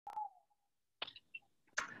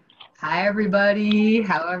Hi, everybody.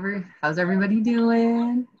 How's everybody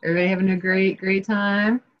doing? Everybody having a great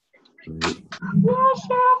time? Yeah, Chef,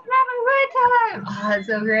 having a great time. Oh, that's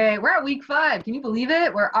so great. We're at week 5. Can you believe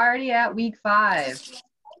it? We're already at week 5.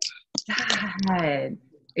 God. Are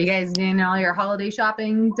you guys getting all your holiday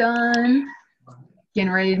shopping done?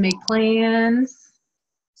 Getting ready to make plans?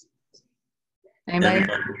 Anybody?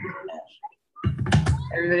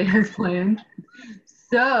 Everybody has plans.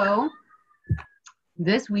 So,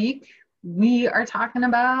 this week, we are talking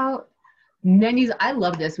about menus. I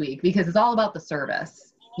love this week because it's all about the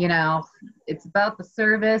service. You know, it's about the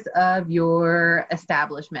service of your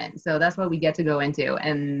establishment. So that's what we get to go into,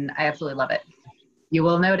 and I absolutely love it. You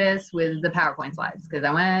will notice with the PowerPoint slides because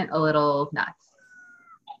I went a little nuts.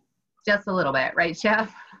 Just a little bit, right,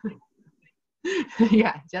 Chef?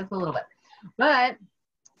 Yeah, just a little bit. But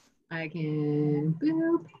I can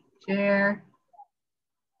boop, share.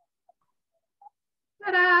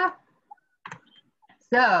 Ta-da!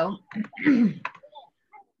 So,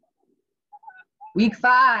 week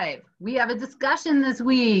 5, we have a discussion this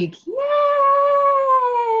week. Yay!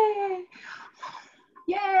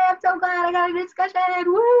 Yay, I'm so glad I got a discussion.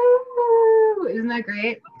 Woo! Isn't that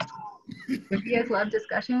great? Don't you guys love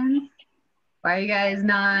discussions? Why are you guys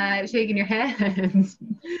not shaking your heads?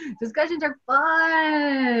 Discussions are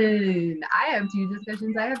fun. I have 2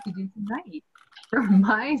 discussions I have to do tonight for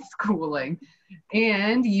my schooling.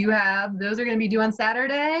 And you have, those are going to be due on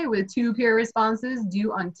Saturday with 2 peer responses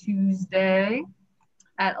due on Tuesday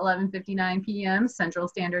at 11:59 p.m. Central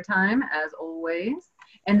Standard Time, as always.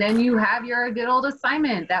 And then you have your good old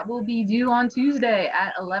assignment that will be due on Tuesday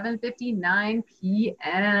at 11:59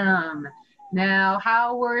 p.m. Now,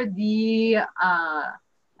 how is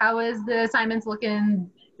the assignments looking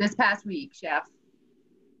this past week, Chef?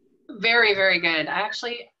 Very, very good. I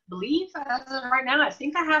actually believe as of right now, I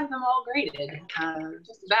think I have them all graded,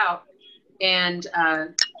 just about. And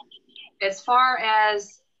as far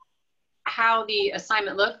as how the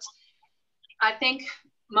assignment looked, I think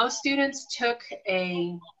most students took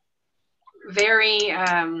a very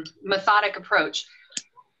methodic approach.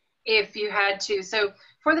 If you had to, so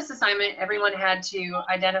for this assignment, everyone had to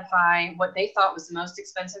identify what they thought was the most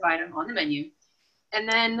expensive item on the menu, and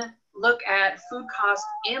then look at food cost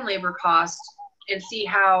and labor cost and see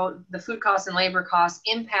how the food costs and labor costs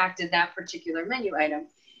impacted that particular menu item.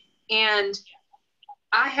 And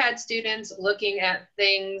I had students looking at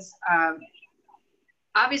things,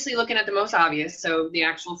 obviously looking at the most obvious, so the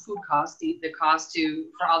actual food cost, the cost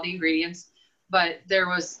for all the ingredients, but there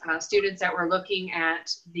was students that were looking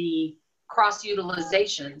at the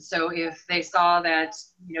cross-utilization. So if they saw that,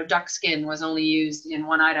 you know, duck skin was only used in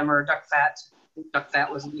one item, or duck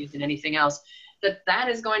fat wasn't used in anything else, that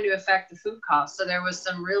is going to affect the food cost. So there was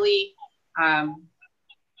some really,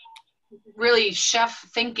 really chef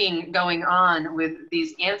thinking going on with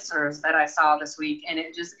these answers that I saw this week. And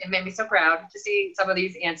it made me so proud to see some of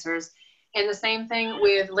these answers. And the same thing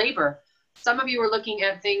with labor. Some of you were looking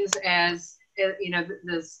at things as, you know,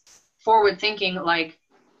 this forward thinking, like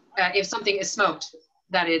if something is smoked,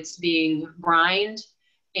 that it's being brined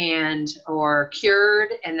or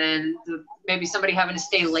cured, and then maybe somebody having to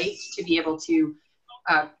stay late to be able to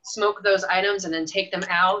smoke those items and then take them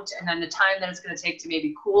out, and then the time that it's going to take to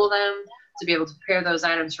maybe cool them to be able to prepare those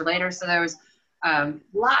items for later. So there was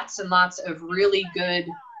lots and lots of really good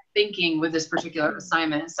thinking with this particular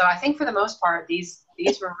assignment. So I think for the most part, these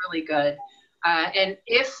were really good. And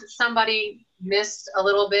if somebody missed a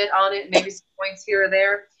little bit on it, maybe some points here or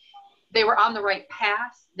there, they were on the right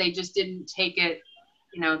path. They just didn't take it,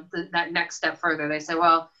 you know, that next step further. They said,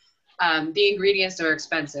 well, the ingredients are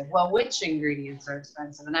expensive. Well, which ingredients are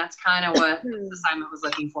expensive? And that's kind of what this assignment was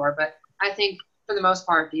looking for. But I think for the most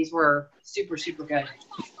part, these were super, super good.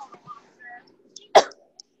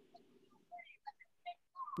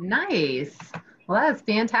 Nice. Well, that's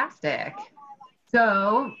fantastic.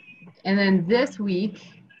 So, and then this week,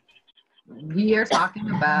 we are talking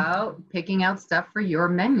about picking out stuff for your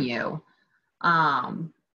menu.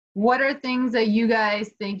 What are things that you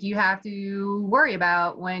guys think you have to worry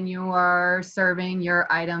about when you are serving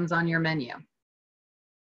your items on your menu?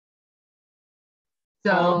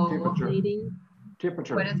 So,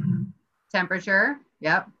 temperature. What is temperature?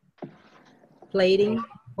 Yep. Plating.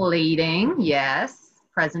 Plating, yes.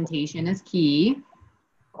 Presentation is key.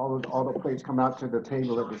 All the plates come out to the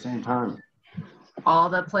table at the same time. All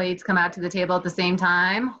the plates come out to the table at the same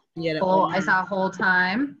time. Yeah. I saw whole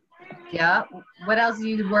time. Yep. What else do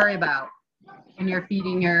you worry about when you're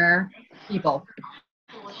feeding your people?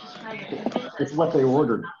 It's what they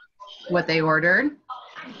ordered. What they ordered.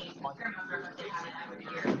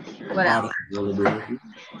 What else? Product delivery.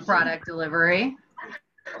 Product delivery.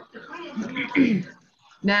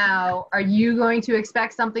 Now, are you going to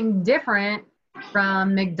expect something different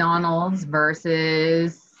from McDonald's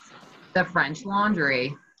versus the French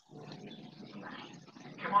Laundry?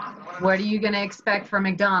 What are you going to expect from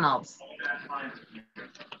McDonald's?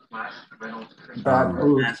 Bad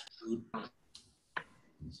food. Fast food.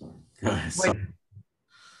 Sorry. Go ahead, What-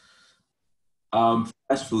 sorry.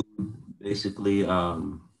 Fast food, basically, I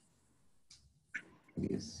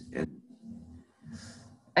guess,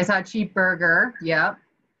 I saw a cheap burger. Yep.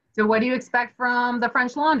 So what do you expect from the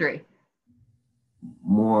French Laundry?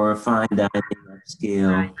 more fine dining,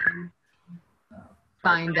 upscale.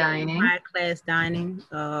 Fine dining. High class dining.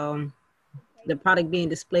 The product being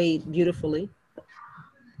displayed beautifully.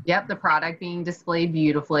 Yep, the product being displayed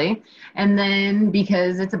beautifully. And then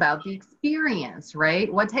because it's about the experience,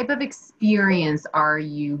 right? What type of experience are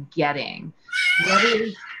you getting? What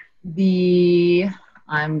is the,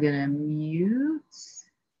 I'm gonna mute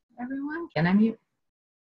everyone. Can I mute?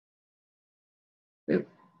 Oop.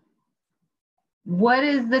 What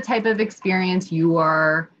is the type of experience you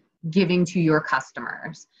are giving to your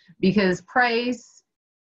customers? Because price,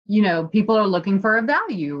 you know, people are looking for a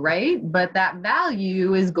value, right? But that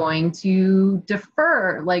value is going to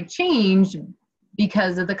differ, like change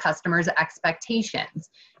because of the customer's expectations.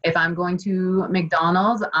 If I'm going to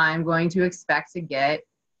McDonald's, I'm going to expect to get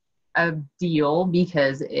a deal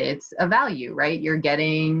because it's a value, right? You're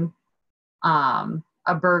getting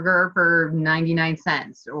a burger for 99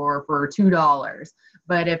 cents or for $2.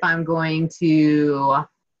 But if I'm going to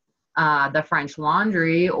the French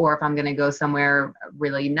Laundry, or if I'm going to go somewhere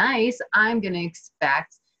really nice, I'm going to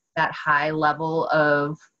expect that high level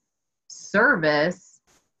of service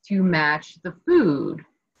to match the food,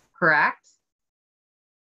 correct?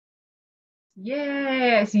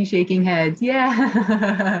 Yay, I see shaking heads.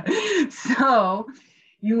 Yeah. So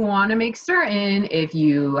you want to make certain if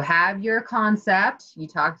you have your concept, you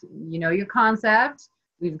know your concept,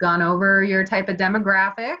 we've gone over your type of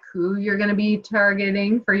demographic, who you're going to be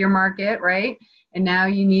targeting for your market, right? And now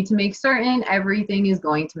you need to make certain everything is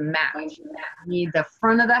going to match. You need the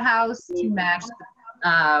front of the house to match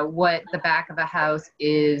what the back of the house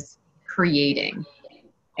is creating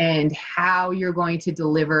and how you're going to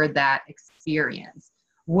deliver that experience.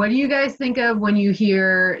 What do you guys think of when you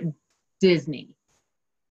hear Disney?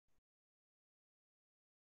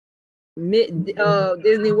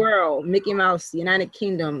 Disney World, Mickey Mouse, United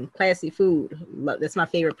Kingdom, classy food. That's my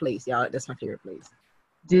favorite place, y'all. That's my favorite place.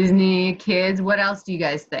 Disney, kids, what else do you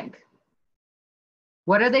guys think?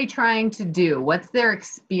 What are they trying to do? What's their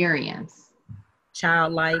experience?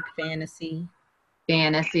 Childlike, fantasy.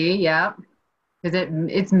 Fantasy, yep. Because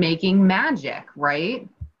it's making magic, right?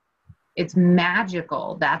 It's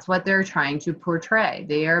magical. That's what they're trying to portray.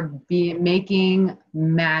 They are making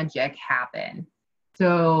magic happen.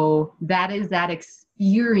 So that is that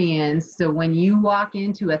experience. So when you walk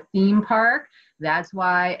into a theme park, that's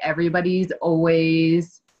why everybody's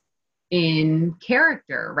always in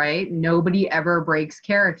character, right? Nobody ever breaks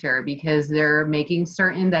character because they're making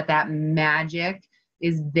certain that that magic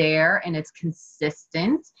is there and it's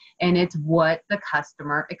consistent and it's what the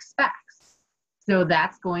customer expects. So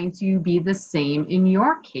that's going to be the same in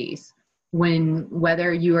your case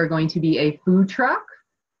whether you are going to be a food truck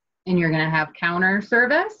and you're going to have counter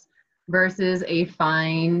service versus a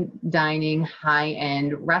fine dining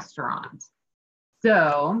high-end restaurant.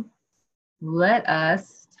 So let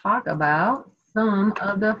us talk about some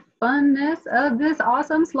of the funness of this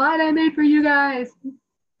awesome slide I made for you guys.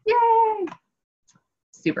 Yay!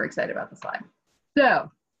 Super excited about the slide.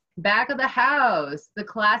 So back of the house, the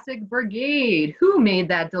classic brigade. Who made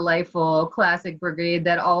that delightful classic brigade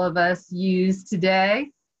that all of us use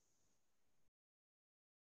today?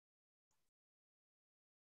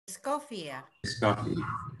 Scoffia.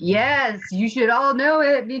 Yes, you should all know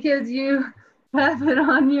it because you have it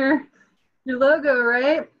on your logo,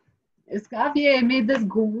 right? Escoffier made this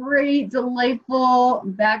great, delightful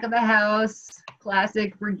back of the house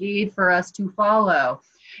classic brigade for us to follow.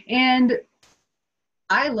 And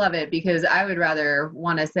I love it because I would rather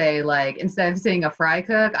want to say, like, instead of saying a fry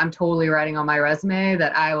cook, I'm totally writing on my resume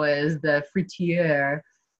that I was the fritier.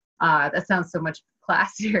 That sounds so much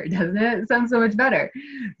classier, doesn't it? It sounds so much better.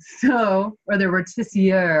 So, or the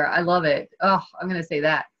rotissier, I love it. Oh, I'm going to say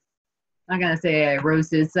that. I'm not going to say I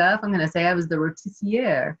roasted stuff. I'm going to say I was the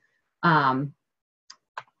rotissier. And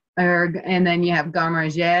then you have garde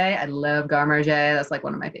manger. I love garde manger. That's like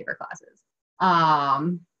one of my favorite classes.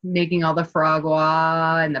 Making all the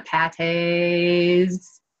frogua and the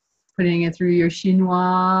pâtés, putting it through your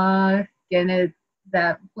chinois, getting it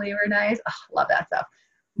that flavor nice. Oh, love that stuff.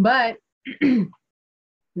 But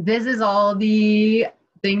this is all the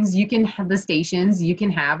things you can have, the stations you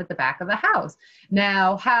can have at the back of the house.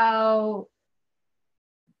 Now, how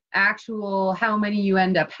many you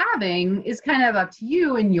end up having is kind of up to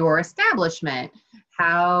you and your establishment.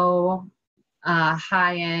 How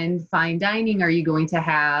high-end fine dining are you going to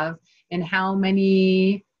have, and how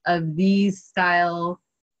many of these style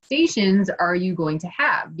stations are you going to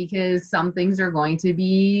have? Because some things are going to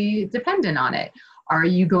be dependent on it. Are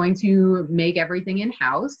you going to make everything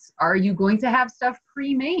in-house? Are you going to have stuff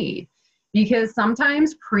pre-made? Because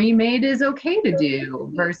sometimes pre-made is okay to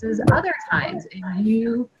do versus other times. And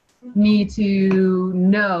you need to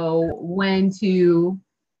know when to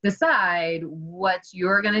decide what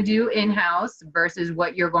you're going to do in-house versus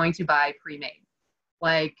what you're going to buy pre-made.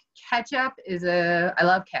 Like ketchup I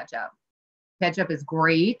love ketchup. Ketchup is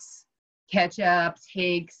great. Ketchup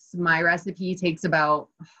my recipe takes about,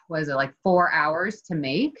 like 4 hours to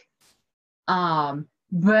make.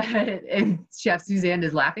 But and Chef Suzanne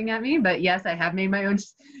is laughing at me, but yes, I have made my own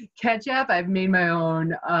ketchup. I've made my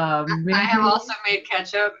own. I have also made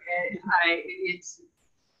ketchup.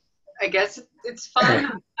 I guess it's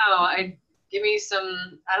fun. Give me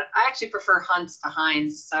some. I actually prefer Hunt's to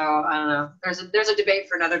Heinz, so I don't know. There's a debate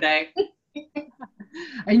for another day.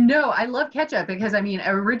 I know. I love ketchup because, I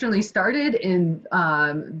originally started in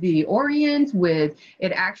the Orient with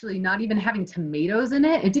it actually not even having tomatoes in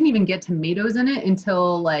it. It didn't even get tomatoes in it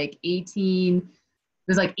until like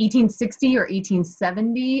 1860 or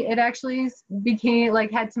 1870. It actually became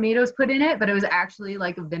had tomatoes put in it, but it was actually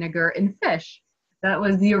like vinegar and fish. That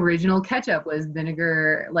was the original ketchup, was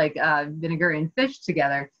vinegar, vinegar and fish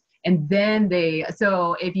together. And then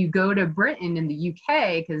so if you go to Britain in the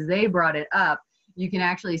UK, because they brought it up, you can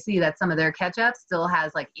actually see that some of their ketchup still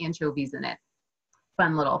has anchovies in it.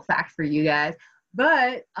 Fun little fact for you guys.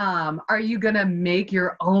 But are you gonna make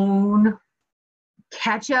your own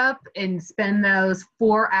ketchup and spend those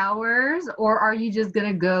 4 hours, or are you just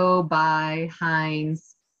gonna go buy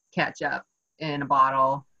Heinz ketchup in a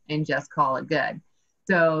bottle and just call it good?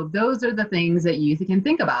 So those are the things that you can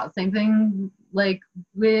think about. Same thing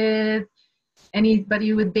with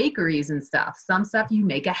anybody with bakeries and stuff. Some stuff you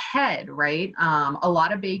make ahead, right? A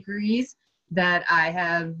lot of bakeries that I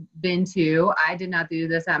have been to, I did not do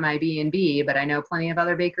this at my B&B, but I know plenty of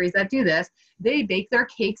other bakeries that do this. They bake their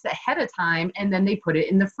cakes ahead of time and then they put it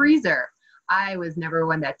in the freezer. I was never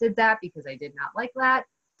one that did that because I did not like that,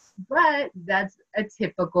 but that's a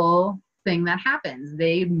typical thing that happens.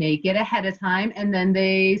 They make it ahead of time and then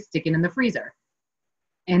they stick it in the freezer.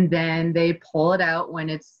 And then they pull it out when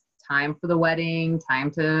it's time for the wedding,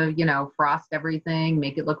 time to, frost everything,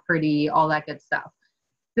 make it look pretty, all that good stuff.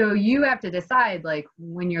 So you have to decide,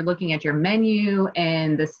 when you're looking at your menu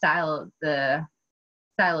and the style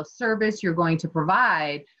of service you're going to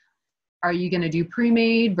provide, are you going to do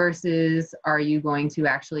pre-made versus are you going to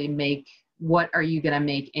actually what are you going to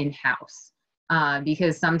make in-house?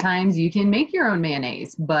 Because sometimes you can make your own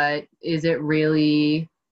mayonnaise, but is it really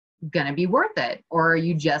going to be worth it? Or are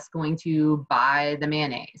you just going to buy the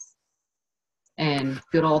mayonnaise? And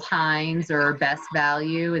good old Heinz or Best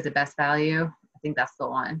Value. Is it Best Value? I think that's the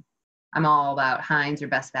one. I'm all about Heinz or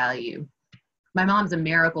Best Value. My mom's a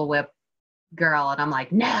Miracle Whip girl, and I'm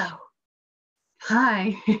like, no,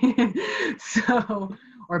 hi.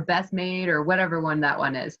 Or Best Made or whatever one that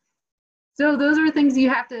one is. So those are things you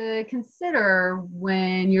have to consider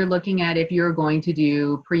when you're looking at if you're going to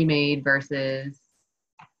do pre-made versus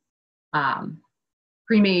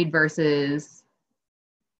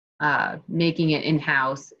making it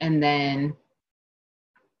in-house, and then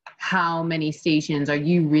how many stations are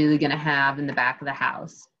you really going to have in the back of the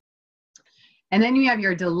house. And then you have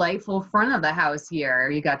your delightful front of the house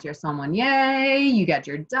here. You got your sommelier, you got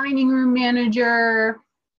your dining room manager,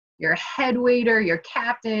 your head waiter, your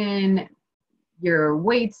captain, your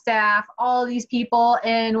wait staff, all these people.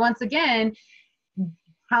 And once again,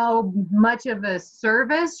 how much of a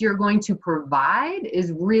service you're going to provide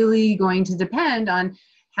is really going to depend on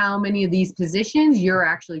how many of these positions you're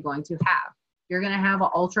actually going to have. You're going to have an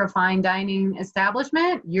ultra fine dining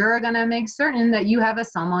establishment. You're going to make certain that you have a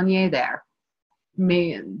sommelier there.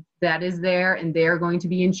 That is there, and they're going to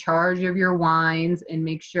be in charge of your wines and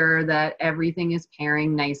make sure that everything is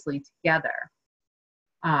pairing nicely together.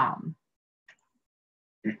 And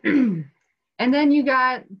then you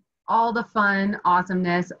got all the fun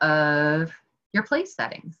awesomeness of your place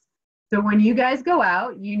settings. So when you guys go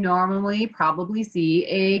out, you normally probably see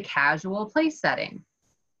a casual place setting,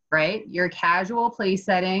 right? Your casual place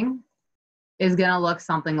setting is going to look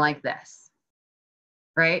something like this,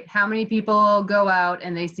 right? How many people go out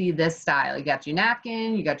and they see this style? You got your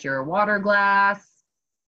napkin, you got your water glass,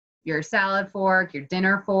 your salad fork, your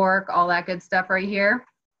dinner fork, all that good stuff right here.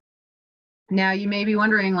 Now you may be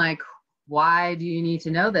wondering, like, why do you need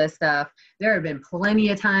to know this stuff? There have been plenty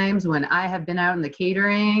of times when I have been out in the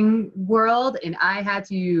catering world and I had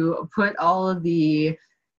to put all of the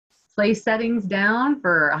place settings down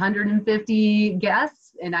for 150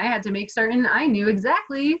 guests, and I had to make certain I knew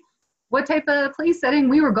exactly what type of place setting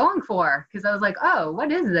we were going for, because I was like, oh,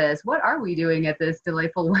 what is this? What are we doing at this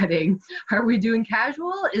delightful wedding? Are we doing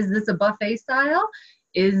casual? Is this a buffet style?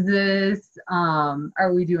 Is this,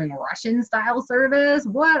 are we doing Russian style service?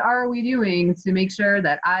 What are we doing to make sure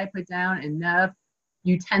that I put down enough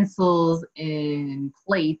utensils and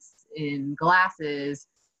plates and glasses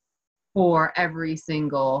for every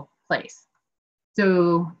single place?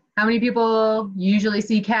 So how many people usually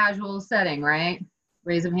see casual setting, right?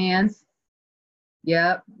 Raise of hands.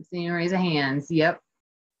 Yep, I'm seeing a raise of hands. Yep.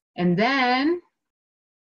 And then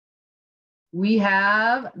we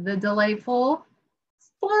have the delightful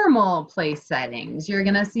formal place settings. You're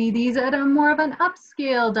gonna see these at a more of an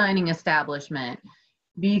upscale dining establishment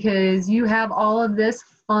because you have all of this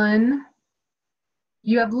fun.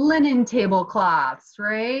 You have linen tablecloths,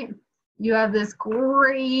 right? You have this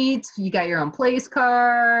great, you got your own place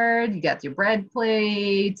card, you got your bread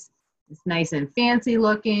plates. It's nice and fancy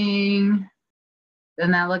looking.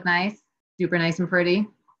 Doesn't that look nice? Super nice and pretty.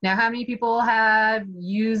 Now, how many people have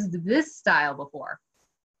used this style before?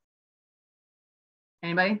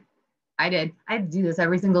 Anybody? I did. I do this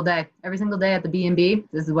every single day. Every single day at the B&B,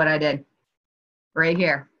 this is what I did. Right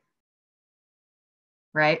here.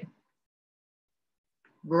 Right?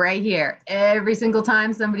 Right here. Every single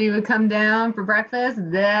time somebody would come down for breakfast,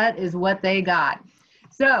 that is what they got.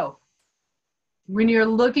 So when you're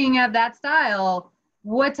looking at that style,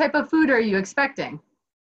 what type of food are you expecting?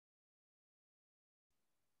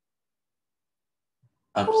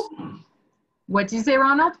 What did you say,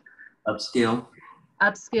 Ronald? Upscale.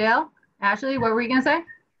 Upscale. Ashley, what were you gonna say?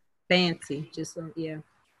 Fancy, just yeah.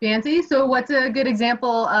 Fancy. So what's a good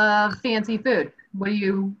example of fancy food? What do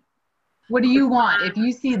you want? If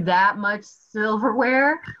you see that much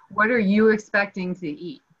silverware, what are you expecting to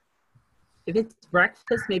eat? If it's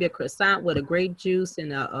breakfast, maybe a croissant with a grape juice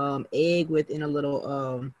and a egg within a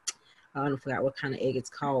little I don't forgot what kind of egg it's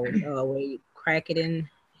called. Where you crack it in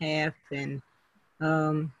half and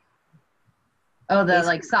oh, the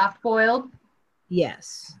like soft boiled.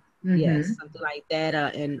 Yes, yes, something like that.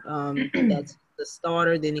 And that's the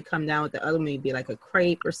starter. Then you come down with the other, maybe like a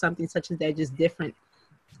crepe or something such as that. Just different.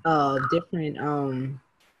 What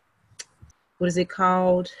is it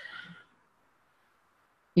called?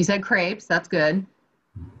 You said crepes. That's good.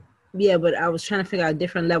 Yeah, but I was trying to figure out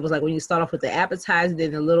different levels. Like when you start off with the appetizer,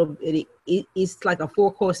 then a little it's like a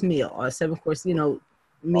 4-course meal or a 7-course,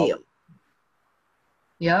 meal.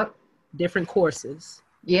 Yep. Different courses.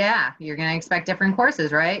 Yeah, you're gonna expect different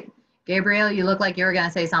courses, right? Gabriel, you look like you were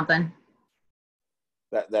gonna say something.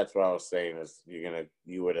 That's what I was saying is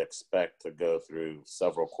you would expect to go through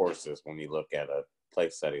several courses when you look at a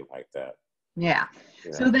place setting like that. Yeah.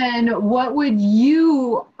 So then what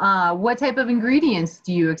type of ingredients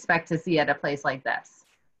do you expect to see at a place like this?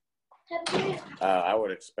 I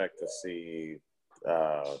would expect to see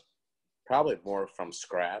probably more from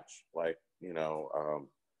scratch, like,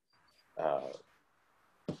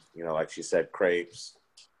 like she said, crepes,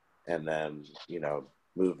 and then,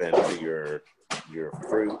 move into your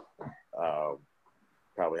fruit.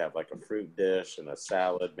 Probably have like a fruit dish and a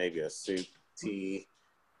salad, maybe a soup, tea.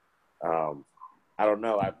 I don't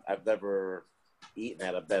know. I've never eaten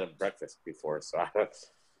at a bed and breakfast before, so I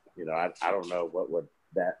don't know what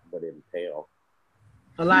that would entail.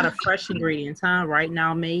 A lot of fresh ingredients, huh? Right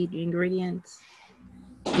now made ingredients.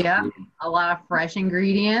 Yeah, a lot of fresh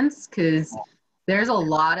ingredients because there's a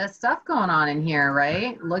lot of stuff going on in here,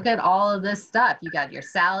 right? Look at all of this stuff. You got your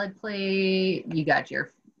salad plate, you got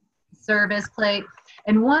your service plate.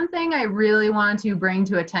 And one thing I really want to bring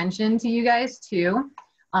to attention to you guys too,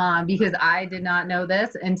 because I did not know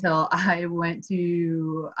this until I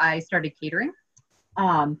started catering,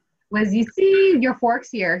 was you see your forks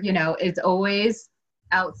here, it's always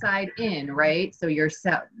outside in, right? So you're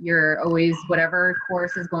always, whatever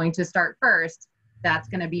course is going to start first, that's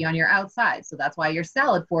going to be on your outside. So that's why your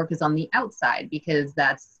salad fork is on the outside, because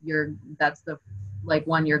that's the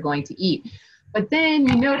one you're going to eat. But then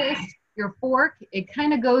you notice your fork, it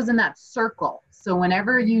kind of goes in that circle. So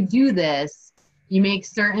whenever you do this, you make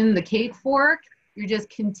certain the cake fork, you're just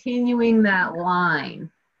continuing that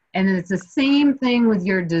line. And then it's the same thing with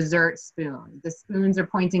your dessert spoon. The spoons are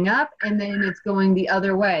pointing up and then it's going the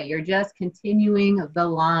other way. You're just continuing the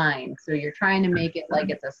line. So you're trying to make it like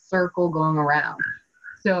it's a circle going around.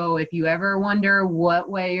 So if you ever wonder what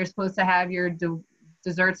way you're supposed to have your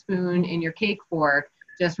dessert spoon and your cake fork,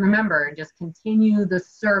 Just remember, just continue the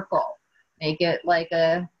circle. Make it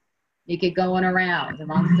going around. It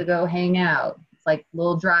wants to go hang out. It's like a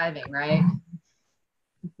little driving, right?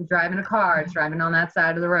 You're driving a car, it's driving on that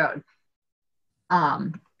side of the road.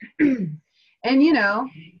 And you know,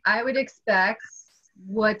 I would expect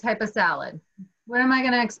what type of salad? What am I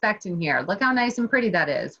going to expect in here? Look how nice and pretty that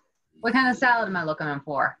is. What kind of salad am I looking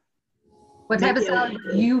for? What type of salad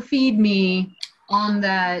you feed me on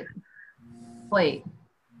that plate?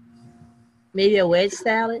 Maybe a wedge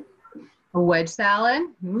salad. A wedge salad?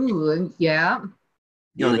 Ooh, yeah.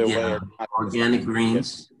 You only get organic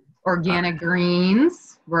greens. Organic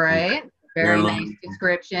greens, right? Very Heirloom. nice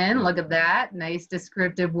description. Look at that. Nice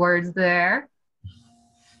descriptive words there.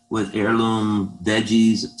 With heirloom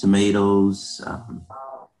veggies, tomatoes,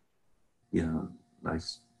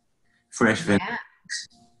 nice fresh veggies. Yeah.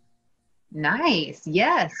 Nice.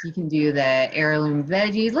 Yes, you can do the heirloom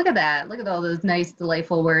veggies. Look at that. Look at all those nice,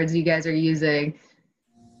 delightful words you guys are using.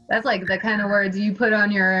 That's like the kind of words you put on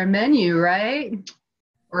your menu, right?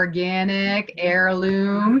 Organic,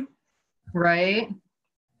 heirloom, right?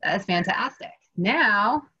 That's fantastic.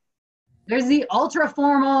 Now, there's the ultra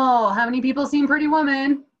formal. How many people seen Pretty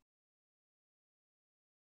Woman?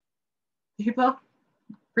 People?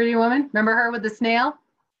 Pretty Woman? Remember her with the snail?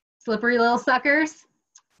 Slippery little suckers?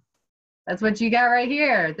 That's what you got right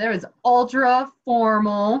here. There is ultra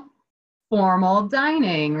formal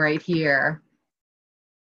dining right here.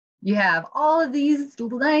 You have all of these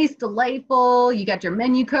nice, delightful, you got your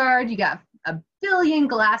menu card, you got a billion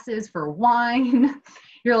glasses for wine.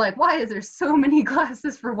 You're like, why is there so many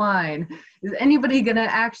glasses for wine? Is anybody gonna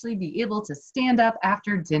actually be able to stand up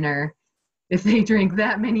after dinner if they drink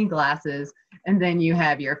that many glasses? And then you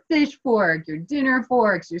have your fish fork, your dinner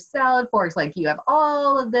forks, your salad forks, like you have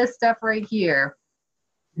all of this stuff right here.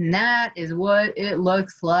 And that is what it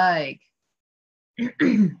looks like.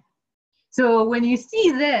 So when you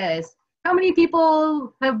see this, how many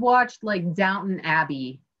people have watched like Downton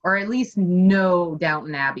Abbey, or at least know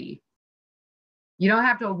Downton Abbey? You don't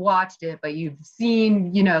have to have watched it, but you've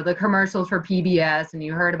seen, you know, the commercials for PBS and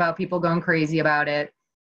you heard about people going crazy about it.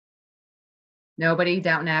 Nobody?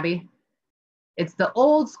 Downton Abbey? It's the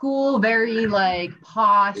old school, very like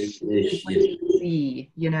posh, you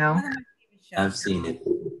know? I've seen it.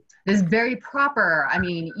 It's very proper. I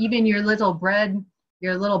mean, even your little bread,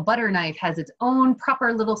 your little butter knife has its own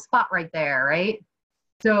proper little spot right there, right?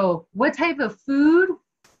 So what type of food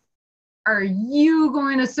are you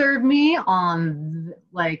going to serve me on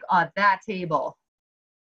that table?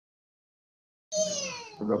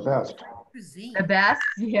 The best. The best?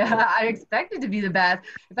 Yeah, I expect it to be the best.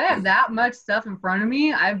 If I have that much stuff in front of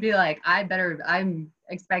me, I'd be like, I'm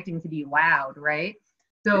expecting to be wowed, right?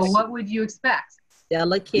 So what would you expect?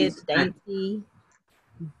 Delicate, dainty.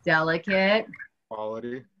 Delicate.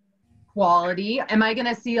 Quality. Am I going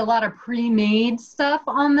to see a lot of pre-made stuff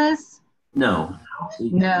on this? No.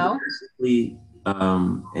 No. Basically,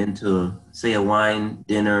 into say a wine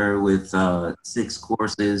dinner with 6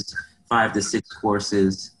 courses, 5 to 6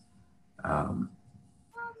 courses.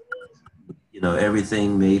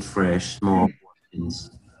 Everything made fresh, small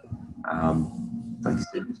portions. Like you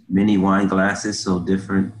said, many wine glasses, so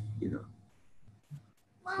different.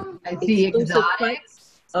 I see exotic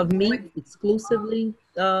of meat, exclusively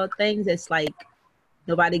things that's like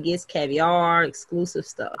nobody gets caviar, exclusive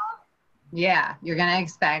stuff. Yeah, you're going to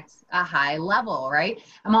expect a high level, right?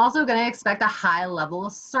 I'm also going to expect a high level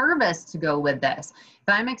of service to go with this.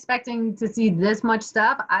 If I'm expecting to see this much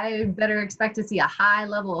stuff, I better expect to see a high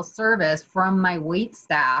level of service from my wait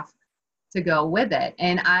staff to go with it.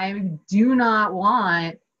 And I do not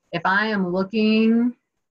want, if I am looking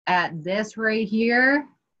at this right here,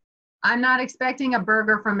 I'm not expecting a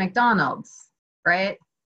burger from McDonald's, right?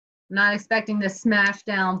 I'm not expecting this smash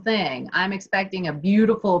down thing. I'm expecting a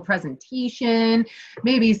beautiful presentation,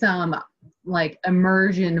 maybe some like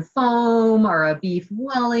immersion foam or a beef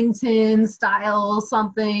Wellington style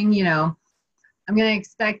something, I'm going to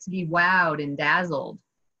expect to be wowed and dazzled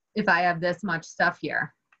if I have this much stuff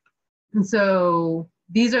here. And so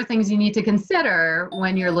these are things you need to consider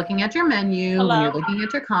when you're looking at your menu, Hello. when you're looking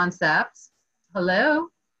at your concepts. Hello?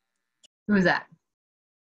 Who is that?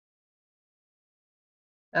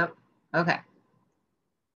 Oh, okay.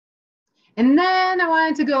 And then I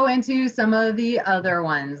wanted to go into some of the other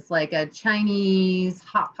ones, like a Chinese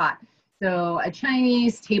hot pot. So a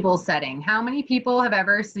Chinese table setting. How many people have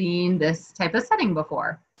ever seen this type of setting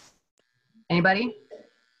before? Anybody?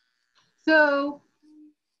 So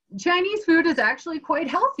Chinese food is actually quite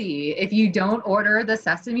healthy if you don't order the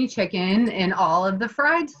sesame chicken and all of the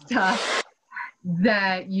fried stuff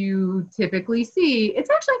that you typically see. It's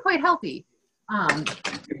actually quite healthy. Um,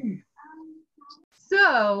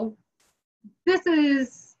 so this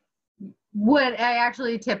is what I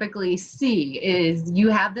actually typically see is you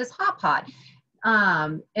have this hot pot.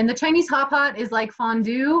 And the Chinese hot pot is like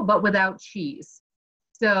fondue, but without cheese.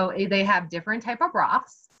 So they have different type of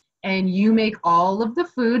broths, and you make all of the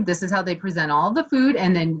food. This is how they present all the food.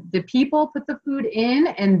 And then the people put the food in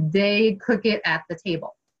and they cook it at the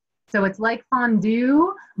table. So it's like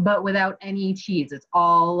fondue, but without any cheese. It's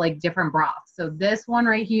all like different broths. So this one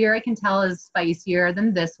right here, I can tell is spicier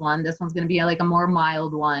than this one. This one's going to be like a more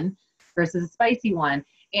mild one versus a spicy one.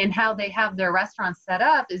 And how they have their restaurant set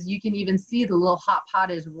up is you can even see the little hot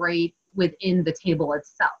pot is right within the table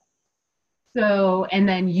itself. So, and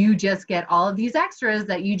then you just get all of these extras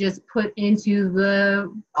that you just put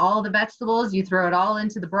into all the vegetables, you throw it all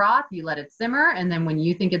into the broth, you let it simmer, and then when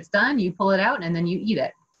you think it's done, you pull it out and then you eat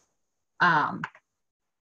it.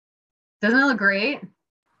 Doesn't it look great?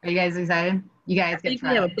 Are you guys excited? You guys I think we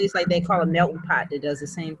have a place like they call a melting pot that does the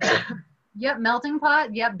same thing. Yep, melting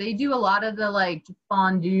pot. Yep, they do a lot of the like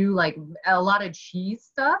fondue, like a lot of cheese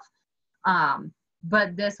stuff.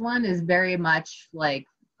 But this one is very much like,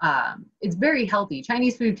 it's very healthy.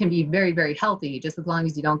 Chinese food can be very, very healthy just as long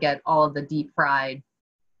as you don't get all of the deep fried,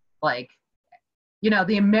 like, you know,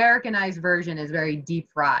 the Americanized version is very deep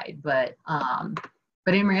fried, but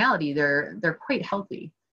in reality, they're quite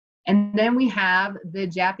healthy. And then we have the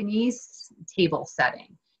Japanese table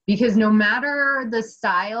setting. Because no matter the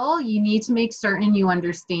style, you need to make certain you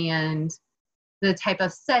understand the type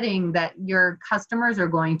of setting that your customers are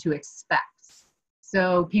going to expect.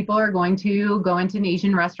 So people are going to go into an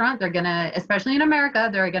Asian restaurant. They're going to, especially in America,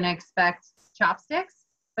 they're going to expect chopsticks,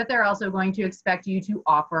 but they're also going to expect you to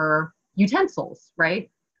offer utensils, right?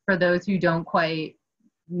 For those who don't quite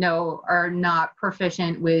know, are not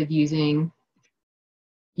proficient with using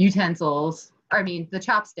utensils. I mean, the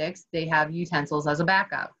chopsticks, they have utensils as a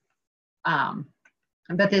backup.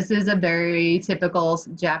 But this is a very typical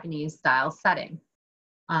Japanese style setting.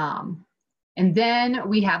 And then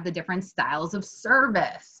we have the different styles of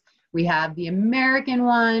service. We have the American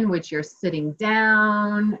one, which you're sitting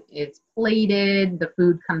down, it's plated, the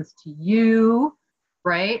food comes to you,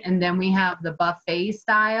 right? And then we have the buffet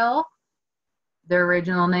style. The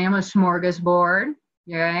original name was smorgasbord,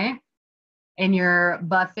 right? And your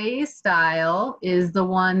buffet style is the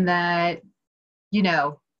one that, you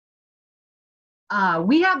know,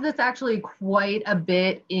 we have this actually quite a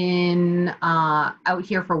bit in out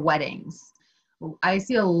here for weddings. I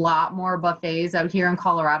see a lot more buffets out here in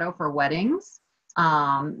Colorado for weddings.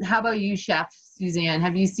 How about you, Chef Suzanne?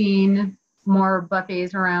 Have you seen more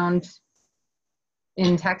buffets around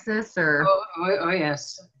in Texas or? Oh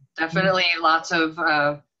yes, definitely lots of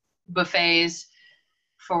buffets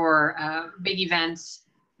for big events.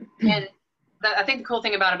 And I think the cool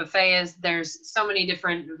thing about a buffet is there's so many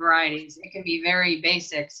different varieties. It can be very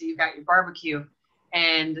basic. So you've got your barbecue,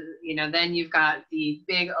 and you know, then you've got the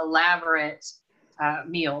big elaborate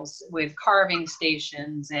meals with carving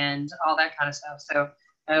stations and all that kind of stuff. So,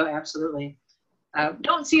 oh, absolutely.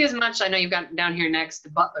 Don't see as much. I know you've got down here next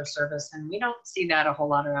the butler service, and we don't see that a whole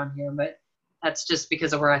lot around here, but that's just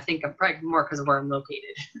because of where I think I'm probably more because of where I'm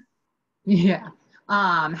located. Yeah.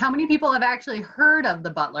 How many people have actually heard of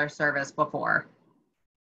the butler service before?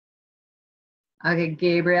 Okay,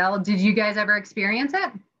 Gabrielle, did you guys ever experience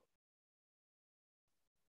it?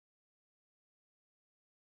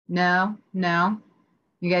 No.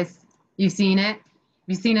 You guys, you've seen it?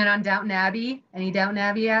 You've seen it on Downton Abbey? Any Downton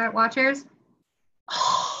Abbey watchers?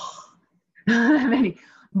 Not that many.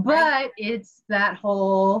 But it's that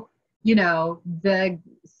whole, you know, the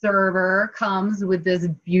server comes with this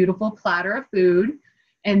beautiful platter of food,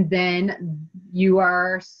 and then you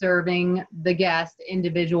are serving the guest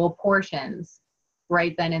individual portions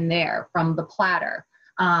right then and there from the platter.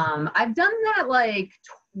 I've done that like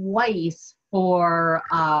twice for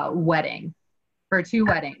a wedding. For 2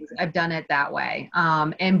 weddings, I've done it that way.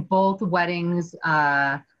 And both weddings,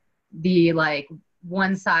 the like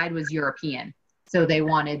one side was European, so they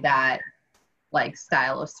wanted that like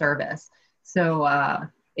style of service. So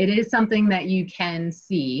it is something that you can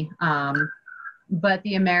see. But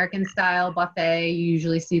the American style buffet, you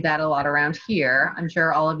usually see that a lot around here. I'm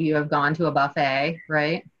sure all of you have gone to a buffet,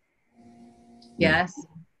 right? Yes?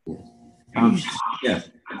 Yeah,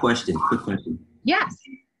 quick question. Yes.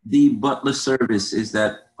 The butler service, is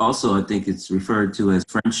that also, I think it's referred to as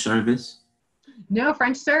French service? No,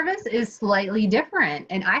 French service is slightly different.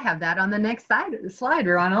 And I have that on the next slide,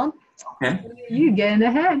 Ronald. Okay. You getting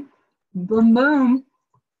ahead. Boom, boom.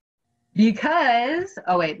 Because,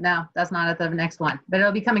 oh wait, no, that's not at the next one, but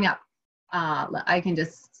it'll be coming up. I can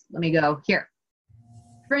just, let me go here.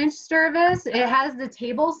 French service, it has the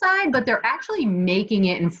table side, but they're actually making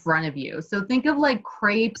it in front of you. So think of like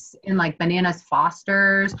crepes and like Bananas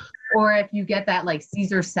Foster's, or if you get that like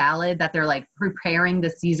Caesar salad that they're like preparing the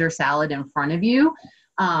Caesar salad in front of you.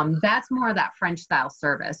 That's more of that French style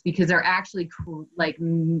service because they're actually like,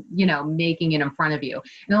 you know, making it in front of you.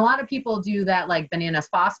 And a lot of people do that like Bananas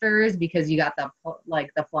Foster's because you got the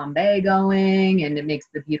like the flambe going and it makes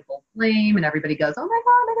the beautiful flame and everybody goes, oh my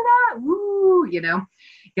God, look at that. Woo, you know,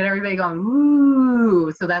 get everybody going,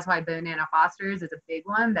 woo. So that's why Banana Foster's is a big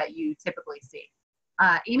one that you typically see.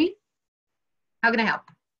 Amy, how can I help?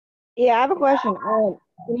 Yeah, I have a question. Can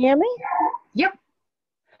you hear me? Yep.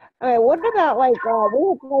 Okay, what about like we have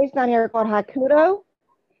a place down here called Hakuto?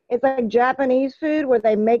 It's like Japanese food where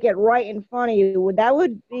they make it right in front of you. That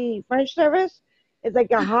would be French service? It's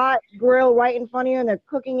like a hot grill right in front of you, and they're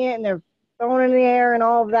cooking it and they're throwing it in the air and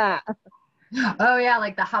all of that. Oh yeah,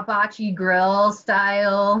 like the hibachi grill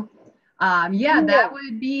style. Yeah, that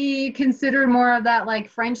would be considered more of that like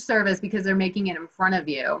French service because they're making it in front of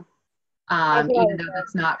you. Even though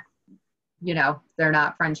that's not, you know, they're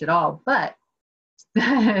not French at all, but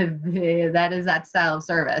that is that style of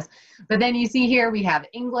service. But then you see here we have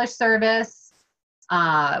English service,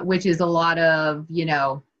 which is a lot of, you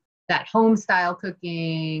know, that home style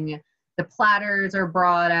cooking. The platters are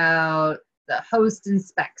brought out, the host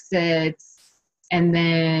inspects it, and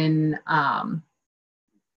then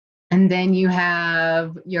you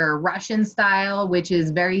have your Russian style, which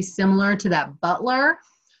is very similar to that butler,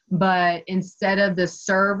 but instead of the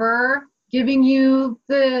server giving you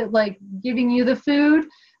the food,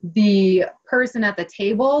 the person at the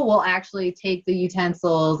table will actually take the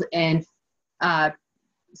utensils and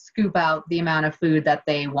scoop out the amount of food that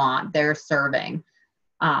they want, they're serving.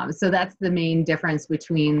 So that's the main difference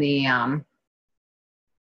between the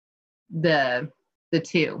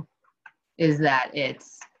two, is that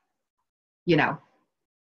it's, you know,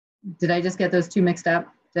 did I just get those two mixed up?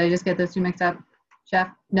 Chef?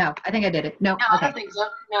 No, I think I did it. No, No, okay. I don't think so.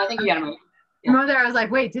 No, I think you got it right. Yeah. Mother, I was like,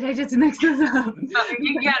 wait, did I just mix this up? No,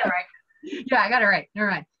 you got it right. Yeah, I got it right.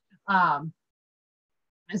 Never mind.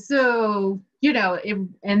 So, you know,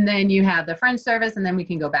 and then you have the French service, and then we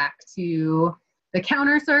can go back to the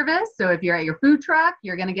counter service. So if you're at your food truck,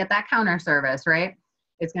 you're going to get that counter service, right?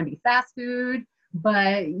 It's going to be fast food,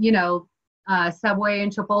 but, you know, Subway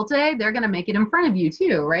and Chipotle, they're going to make it in front of you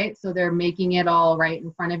too, right? So they're making it all right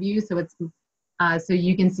in front of you. So it's so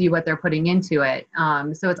you can see what they're putting into it.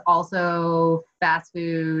 So it's also fast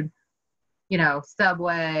food, you know,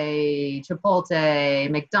 Subway, Chipotle,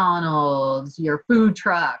 McDonald's, your food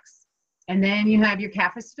trucks. And then you have your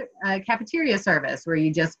cafeteria service where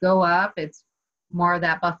you just go up. It's more of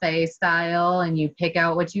that buffet style and you pick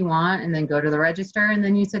out what you want and then go to the register and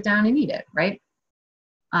then you sit down and eat it, right?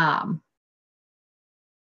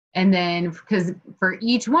 And then, because for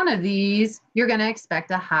each one of these, you're going to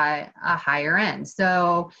expect a higher end.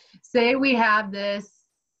 So say we have this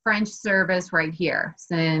French service right here,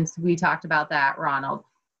 since we talked about that, Ronald.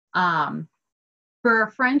 For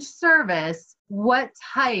a French service, what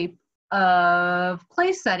type of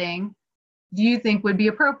place setting do you think would be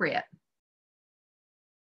appropriate?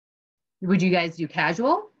 Would you guys do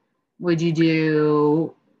casual? Would you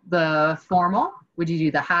do the formal? Would you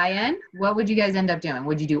do the high end? What would you guys end up doing?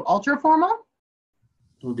 Would you do ultra formal?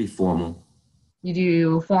 It would be formal. You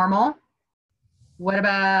do formal. What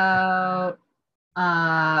about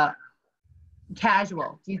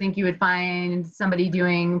casual? Do you think you would find somebody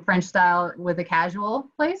doing French style with a casual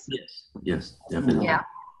place? Yes, definitely. Yeah.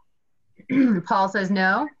 Paul says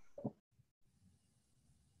no.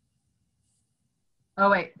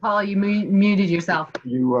 Oh wait, Paul, you muted yourself.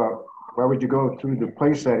 Why would you go through the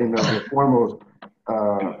place setting of the formal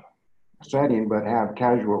setting but have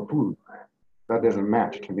casual food? That doesn't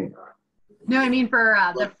match to me. No, I mean for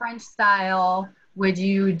the French style, would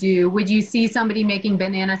you see somebody making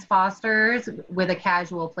Bananas Foster's with a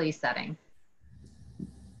casual place setting?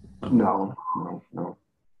 No, I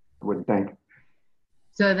wouldn't think.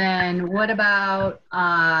 So then what about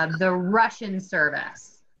the Russian service?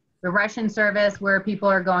 The Russian service where people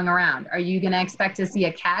are going around. Are you going to expect to see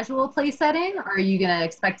a casual place setting? Or are you going to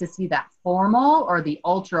expect to see that formal or the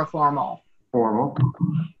ultra formal? Formal.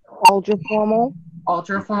 Ultra formal.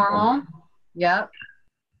 Ultra formal. Yep.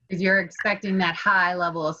 Because you're expecting that high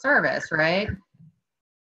level of service, right?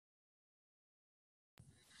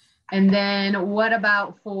 And then what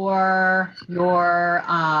about for your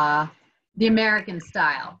the American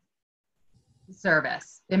style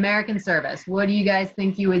service? The American service. What do you guys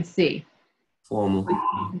think you would see? Formal.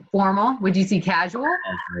 Formal. Would you see casual?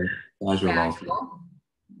 Casual.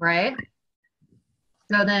 Right.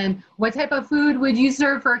 So then what type of food would you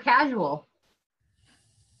serve for a casual?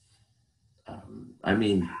 I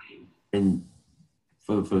mean, and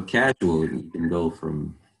for casual, you can go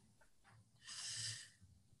from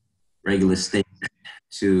regular steak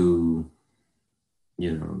to,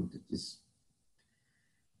 just,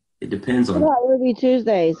 it depends What on. about Ruby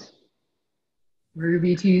Tuesdays?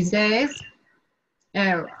 Ruby Tuesdays.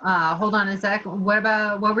 Hold on a sec. What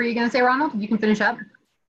were you going to say, Ronald? You can finish up.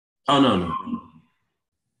 Oh, no.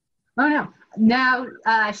 Oh, no. Now,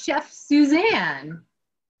 Chef Suzanne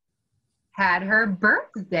had her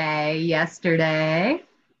birthday yesterday.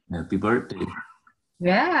 Happy birthday.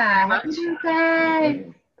 Yeah, happy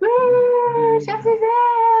birthday. Woo, Chef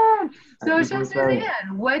Suzanne. So, Happy Chef birthday.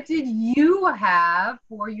 Suzanne, what did you have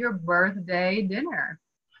for your birthday dinner?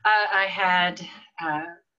 I had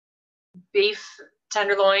beef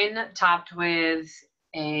tenderloin topped with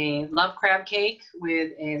a love crab cake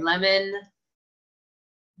with a lemon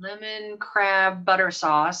crab butter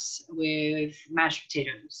sauce with mashed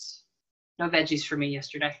potatoes. No veggies for me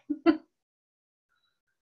yesterday.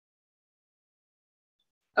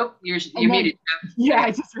 Oh, you're muted. Yeah,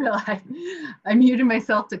 I just realized I muted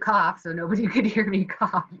myself to cough so nobody could hear me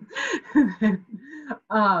cough.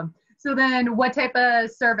 So then what type of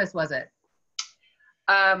service was it?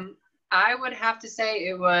 I would have to say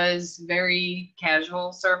it was very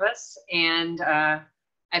casual service. And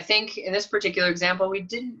I think in this particular example, we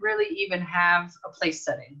didn't really even have a place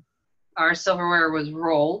setting. Our silverware was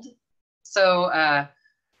rolled. So I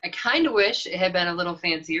kind of wish it had been a little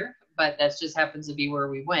fancier, but that just happens to be where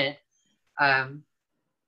we went.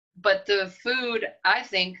 But the food, I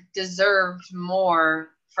think, deserved more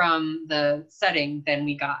from the setting than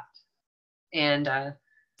we got. And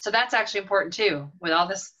so that's actually important too. With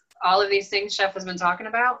all of these things Chef has been talking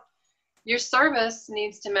about, your service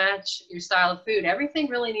needs to match your style of food. Everything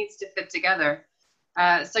really needs to fit together.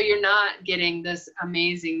 So you're not getting this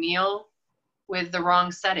amazing meal with the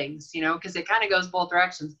wrong settings, because it kind of goes both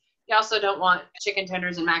directions. You also don't want chicken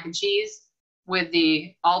tenders and mac and cheese with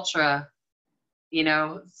the ultra,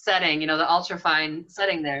 setting, the ultra fine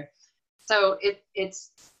setting there. So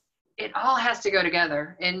it all has to go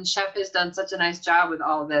together. And Chef has done such a nice job with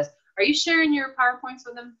all of this. Are you sharing your PowerPoints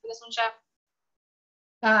with them for this one, Chef?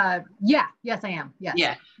 Yeah. Yes, I am. Yes.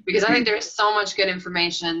 Yeah, because I think there's so much good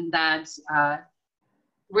information that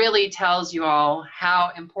really tells you all how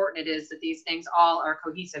important it is that these things all are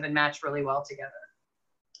cohesive and match really well together.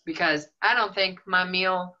 Because I don't think my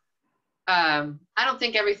meal, I don't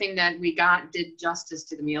think everything that we got did justice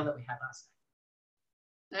to the meal that we had last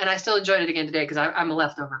night. And I still enjoyed it again today because I'm a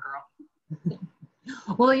leftover girl.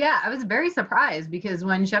 Well, yeah, I was very surprised because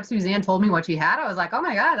when Chef Suzanne told me what she had, I was like, oh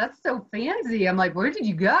my God, that's so fancy. I'm like, where did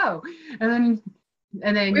you go? And then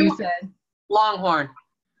you said Longhorn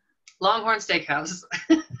Steakhouse.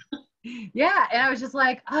 Yeah, and I was just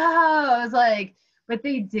like, oh, I was like, but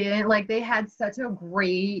they didn't, like, they had such a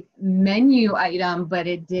great menu item, but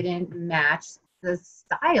it didn't match the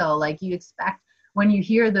style. Like you expect when you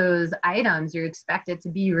hear those items, you expect it to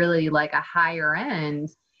be really like a higher end,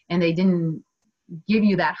 and they didn't give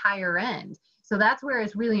you that higher end. So that's where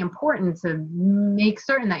it's really important to make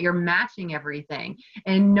certain that you're matching everything.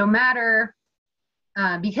 And no matter,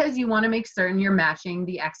 because you want to make certain you're matching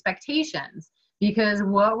the expectations. Because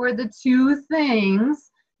what were the two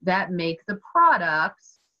things that make the product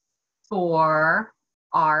for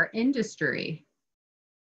our industry?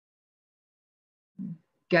 You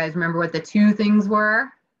guys remember what the two things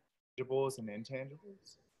were? Tangibles and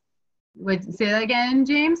intangibles. Say that again,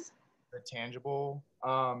 James? The tangible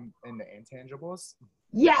and the intangibles.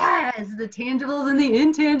 Yes, the tangibles and the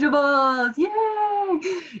intangibles.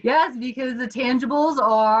 Yay! Yes, because the tangibles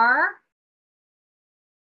are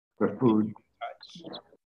The food.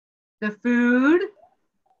 the food,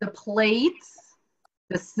 the plates,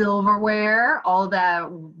 the silverware, all that,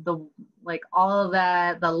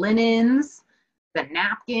 the linens, the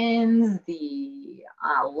napkins, the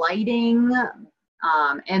lighting,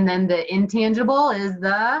 and then the intangible is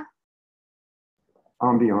the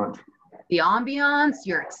Ambiance.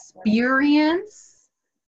 your experience,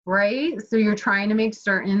 right? So you're trying to make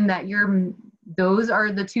certain that those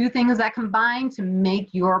are the two things that combine to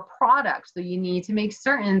make your product. So you need to make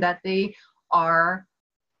certain that they are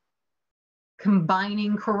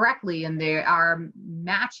combining correctly and they are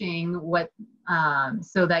matching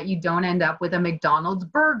so that you don't end up with a McDonald's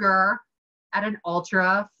burger at an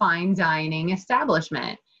ultra fine dining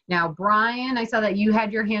establishment. Now, Brian, I saw that you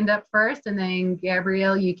had your hand up first, and then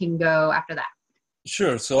Gabrielle, you can go after that.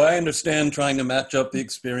 Sure. So I understand trying to match up the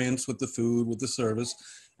experience with the food, with the service,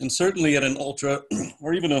 and certainly at an ultra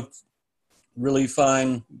or even a really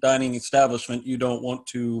fine dining establishment, you don't want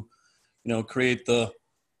to, create an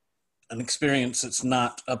experience that's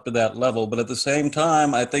not up to that level. But at the same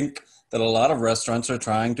time, I think that a lot of restaurants are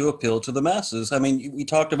trying to appeal to the masses. I mean, we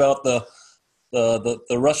talked about the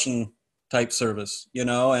Russian type service,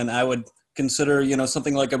 and I would consider,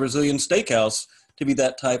 something like a Brazilian steakhouse to be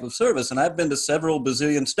that type of service. And I've been to several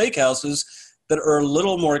Brazilian steakhouses that are a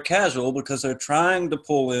little more casual because they're trying to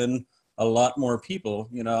pull in a lot more people,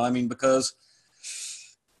 because,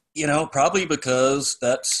 probably because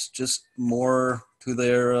that's just more to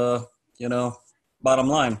their, bottom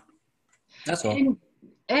line. That's all.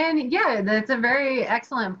 And yeah, that's a very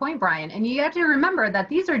excellent point, Brian. And you have to remember that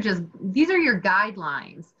these are your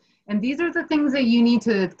guidelines. And these are the things that you need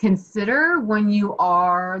to consider when you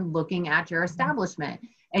are looking at your establishment.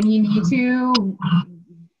 And you need to,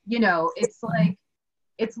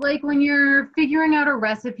 it's like when you're figuring out a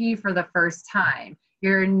recipe for the first time.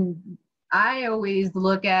 I always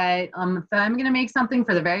look at, if I'm going to make something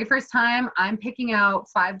for the very first time, I'm picking out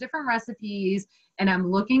 5 different recipes and I'm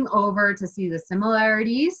looking over to see the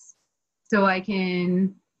similarities so I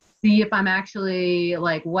can see if I'm actually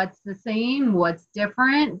like, what's the same, what's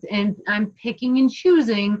different, and I'm picking and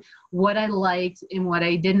choosing what I liked and what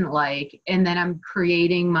I didn't like, and then I'm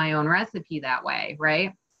creating my own recipe that way,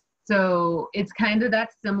 right? So it's kind of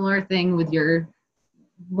that similar thing with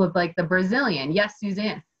like the Brazilian. Yes,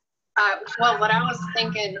 Suzanne. Well, what I was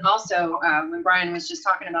thinking also when Brian was just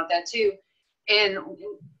talking about that too, and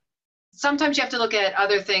sometimes you have to look at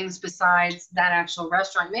other things besides that actual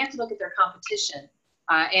restaurant. You may have to look at their competition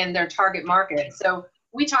and their target market. So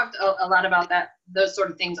we talked a lot about those sort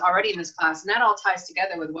of things already in this class, and that all ties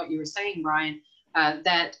together with what you were saying, Brian,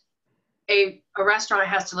 that a restaurant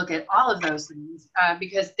has to look at all of those things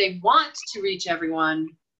because they want to reach everyone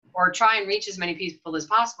or try and reach as many people as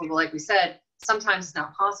possible. But like we said, sometimes it's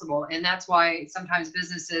not possible. And that's why sometimes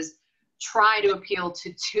businesses try to appeal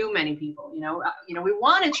to too many people. We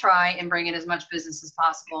want to try and bring in as much business as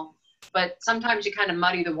possible, but sometimes you kind of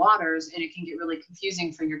muddy the waters and it can get really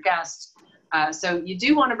confusing for your guests. So you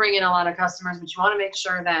do want to bring in a lot of customers, but you want to make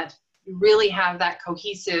sure that you really have that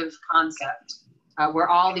cohesive concept where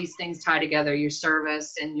all these things tie together, your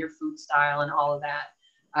service and your food style and all of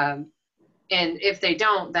that. And if they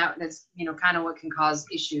don't, that's kind of what can cause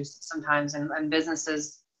issues sometimes, and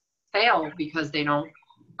businesses fail because they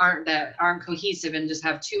aren't cohesive and just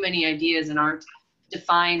have too many ideas and aren't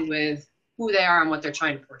defined with who they are and what they're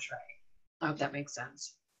trying to portray. I hope that makes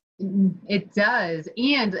sense. It does.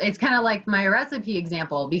 And it's kind of like my recipe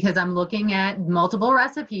example, because I'm looking at multiple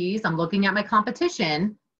recipes. I'm looking at my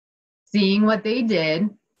competition, seeing what they did,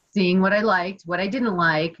 seeing what I liked, what I didn't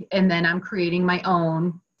like, and then I'm creating my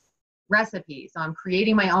own recipe. So I'm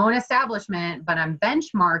creating my own establishment, but I'm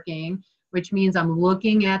benchmarking, which means I'm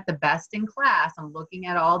looking at the best in class. I'm looking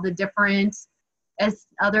at all the different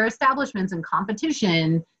other establishments and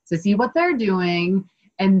competition to see what they're doing.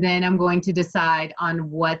 And then I'm going to decide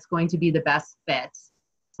on what's going to be the best fit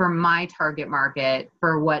for my target market,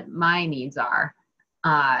 for what my needs are.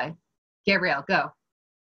 Gabrielle, go.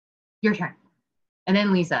 Your turn. And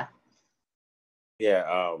then Lisa. Yeah,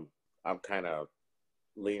 I'm kind of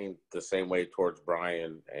leaning the same way towards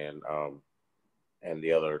Brian and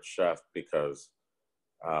the other chef because,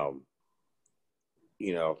 I'm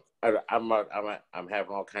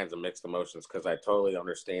having all kinds of mixed emotions because I totally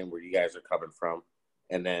understand where you guys are coming from,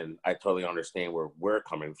 and then I totally understand where we're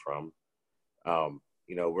coming from.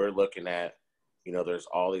 We're looking at, there's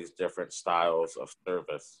all these different styles of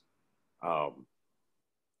service,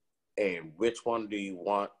 and which one do you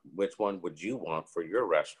want? Which one would you want for your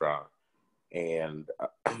restaurant? And,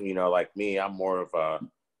 like me, I'm more of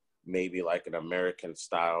maybe like an American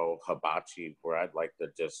style hibachi where I'd like to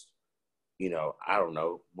just, I don't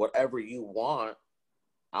know, whatever you want,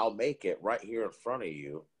 I'll make it right here in front of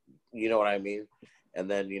you. You know what I mean? And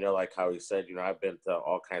then, like how he said, I've been to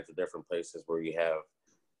all kinds of different places where you have,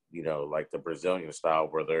 like the Brazilian style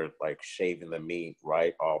where they're like shaving the meat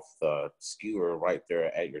right off the skewer right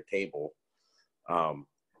there at your table.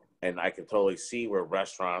 And I can totally see where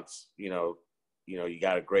restaurants, you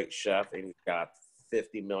got a great chef and he's got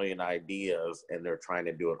 50 million ideas and they're trying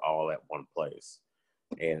to do it all at one place.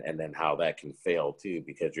 And then how that can fail too,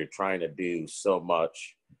 because you're trying to do so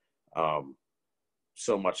much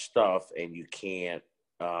stuff and you can't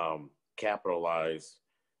capitalize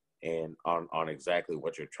on exactly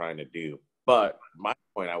what you're trying to do. But my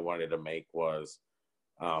point I wanted to make was,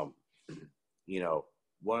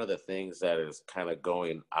 one of the things that is kind of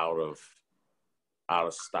going out of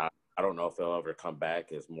style, I don't know if it'll ever come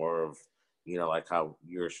back, is more of, like how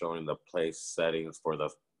you're showing the place settings for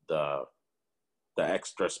the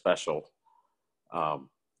extra special.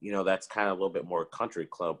 You know, that's kind of a little bit more country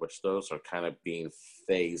club, which those are kind of being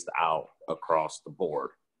phased out across the board.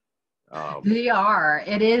 They are.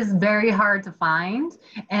 It is very hard to find.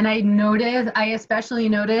 And I especially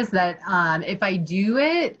notice that if I do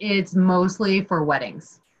it, it's mostly for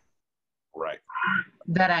weddings. Right.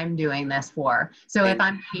 That I'm doing this for. So if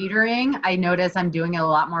I'm catering, I notice I'm doing it a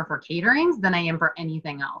lot more for caterings than I am for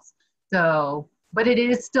anything else. So, but it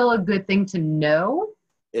is still a good thing to know.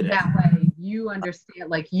 That way you understand,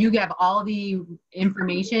 like you have all the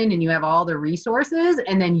information and you have all the resources,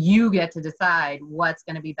 and then you get to decide what's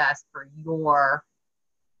going to be best for your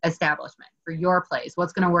establishment, for your place,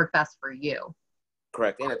 what's going to work best for you.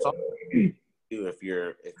 Correct. And it's also if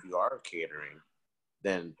you are catering,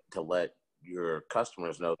 then to let your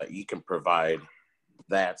customers know that you can provide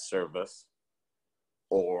that service,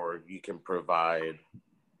 or you can provide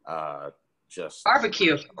just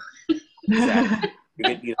barbecue. Exactly.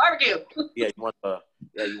 Barbecue. Yeah, you want the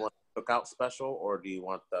cookout special, or do you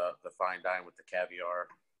want the fine dine with the caviar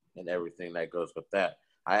and everything that goes with that?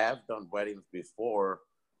 I have done weddings before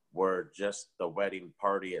where just the wedding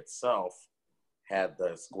party itself had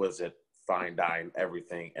the exquisite fine dine,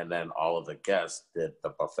 everything, and then all of the guests did the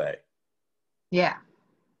buffet. Yeah.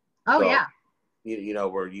 Oh, so, yeah. You know,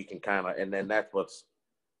 where you can kind of, and then that's what's,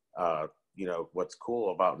 you know, what's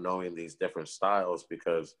cool about knowing these different styles,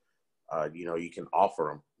 because you know, you can offer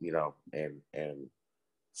them, you know, and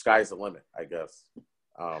sky's the limit, I guess.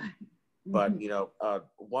 But, you know,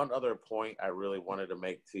 one other point I really wanted to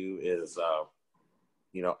make too is,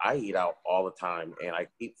 you know, I eat out all the time, and I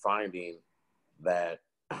keep finding that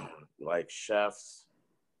like chefs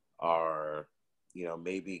are, you know,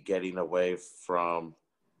 maybe getting away from,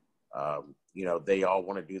 you know, they all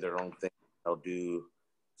want to do their own thing. They'll do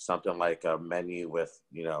something like a menu with,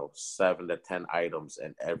 you know, 7 to 10 items,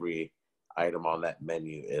 and every item on that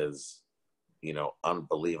menu is, you know,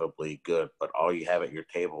 unbelievably good, but all you have at your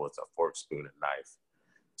table is a fork, spoon, and knife.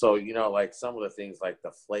 So, you know, like some of the things like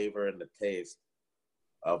the flavor and the taste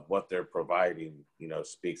of what they're providing, you know,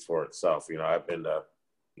 speaks for itself. You know, I've been to,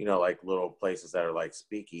 you know, like little places that are like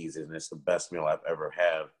speakeasies, and it's the best meal I've ever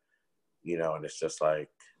had, you know, and it's just like,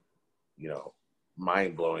 you know,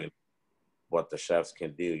 mind blowing what the chefs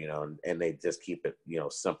can do, you know, and they just keep it, you know,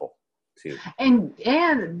 simple too. And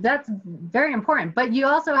that's very important. But you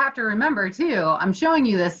also have to remember too, I'm showing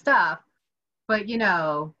you this stuff, but you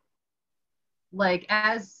know, like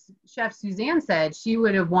as Chef Suzanne said, she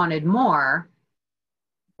would have wanted more,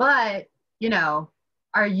 but you know,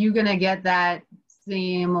 are you going to get that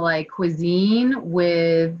same like cuisine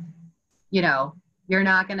with, you know, you're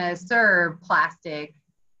not going to serve plastic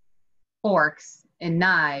forks and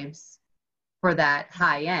knives for that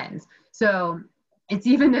high end. So it's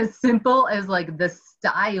even as simple as like the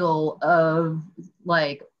style of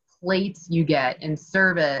like plates you get and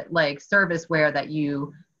serviceware that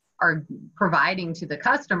you are providing to the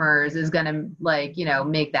customers is going to like, you know,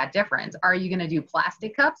 make that difference. Are you going to do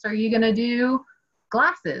plastic cups? Or are you going to do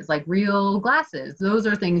glasses, like real glasses? Those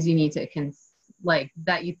are things you need to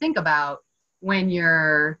that you think about when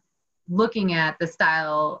you're looking at the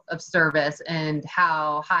style of service and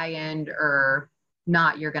how high end or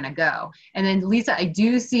not you're going to go. And then Lisa, I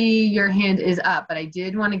do see your hand is up, but I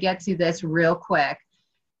did want to get to this real quick,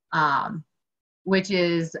 which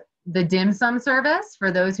is the dim sum service.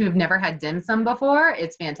 For those who have never had dim sum before,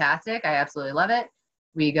 it's fantastic. I absolutely love it.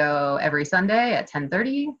 We go every Sunday at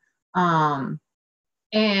 10:30.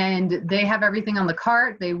 And they have everything on the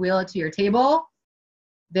cart. They wheel it to your table.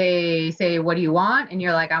 They say, what do you want? And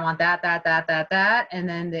you're like, I want that, that, that, that, that. And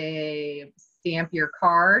then they stamp your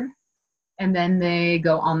card, and then they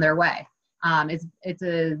go on their way.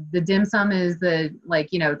 The dim sum is the,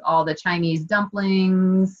 like, you know, all the Chinese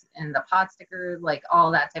dumplings and the pot stickers, like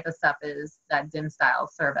all that type of stuff is that dim style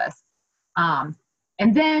service.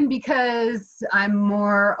 And then because I'm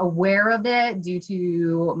more aware of it due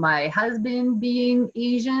to my husband being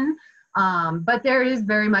Asian, but there is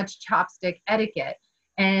very much chopstick etiquette.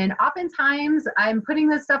 And oftentimes I'm putting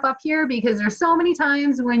this stuff up here because there's so many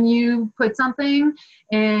times when you put something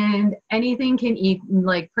and anything can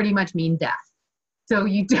like pretty much mean death. So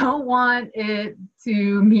you don't want it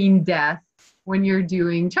to mean death when you're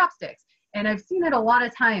doing chopsticks. And I've seen it a lot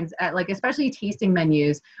of times at like, especially tasting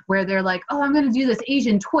menus where they're like, oh, I'm going to do this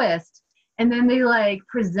Asian twist. And then they like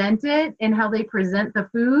present it, and how they present the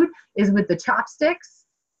food is with the chopsticks,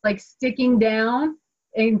 like sticking down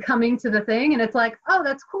and coming to the thing. And it's like, oh,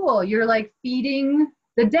 that's cool. You're like feeding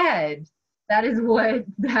the dead. That is what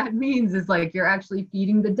that means, is like you're actually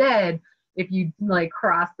feeding the dead if you like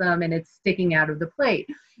cross them and it's sticking out of the plate.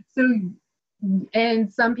 So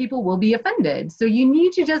and some people will be offended. So you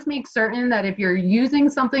need to just make certain that if you're using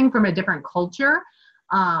something from a different culture,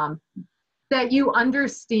 that you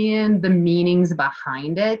understand the meanings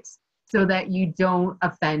behind it so that you don't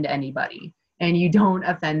offend anybody and you don't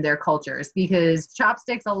offend their cultures. Because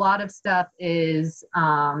chopsticks, a lot of stuff is,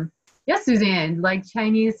 yes, Suzanne, like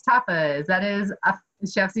Chinese tapas. That is,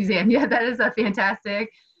 Chef Suzanne, yeah, that is a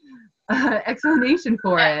fantastic explanation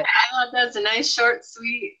for it. I love that's a nice, short,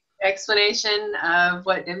 sweet explanation of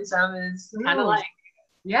what dim sum is kind of like.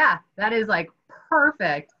 Yeah, that is like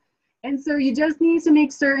perfect. And so you just need to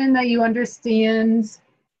make certain that you understand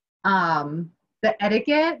the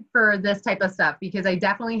etiquette for this type of stuff, because I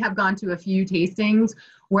definitely have gone to a few tastings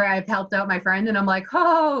where I've helped out my friend and I'm like,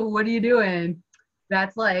 oh, what are you doing?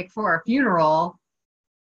 That's like for a funeral.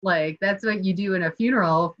 Like that's what you do in a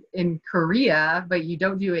funeral in Korea, but you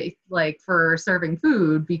don't do it like for serving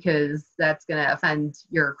food because that's going to offend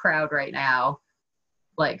your crowd right now.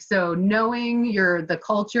 Like, so knowing the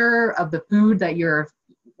culture of the food that you're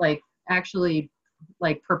like actually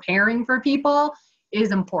like preparing for people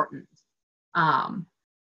is important. And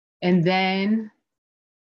then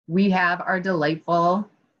we have our delightful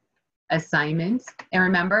assignment. And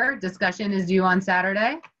remember, discussion is due on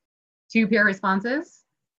Saturday, 2 peer responses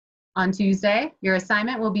on Tuesday. Your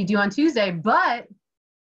assignment will be due on Tuesday, but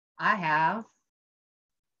I have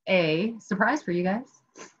a surprise for you guys.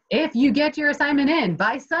 If you get your assignment in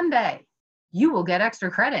by Sunday, you will get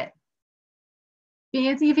extra credit.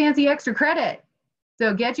 Fancy, fancy extra credit.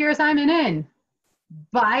 So get your assignment in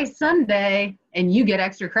by Sunday and you get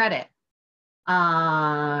extra credit.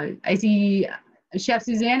 I see Chef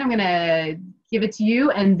Suzanne, I'm gonna give it to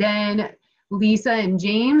you, and then Lisa and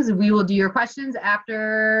James, we will do your questions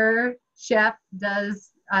after Chef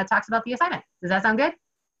talks about the assignment. Does that sound good?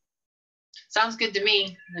 Sounds good to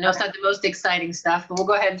me. I know it's not the most exciting stuff, but we'll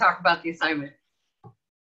go ahead and talk about the assignment. All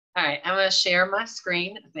right, I'm gonna share my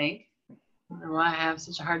screen, I think. I don't know why I have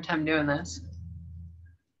such a hard time doing this.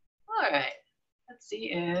 All right, let's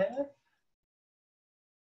see if,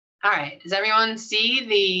 all right, does everyone see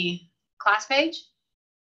the class page?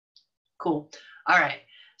 Cool, all right.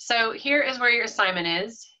 So here is where your assignment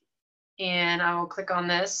is, and I will click on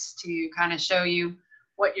this to kind of show you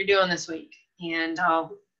what you're doing this week. And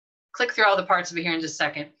I'll click through all the parts of it here in just a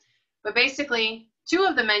second. But basically, 2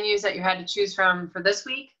 of the menus that you had to choose from for this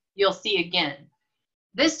week, you'll see again.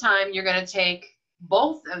 This time, you're going to take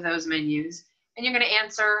both of those menus, and you're going to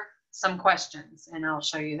answer some questions. And I'll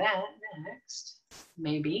show you that next,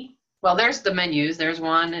 maybe. Well, there's the menus. There's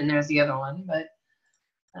one, and there's the other one, but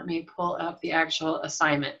let me pull up the actual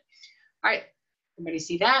assignment. All right, everybody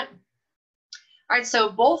see that? All right, so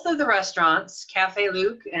both of the restaurants, Café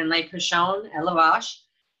Luc and Le Cochon Élevage,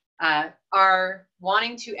 are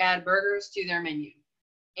wanting to add burgers to their menu.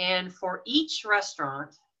 And for each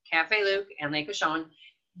restaurant, Café Luc and Le Cochon,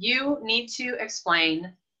 you need to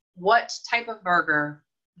explain what type of burger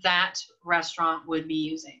that restaurant would be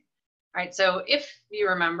using. All right, so if you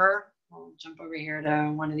remember, we'll jump over here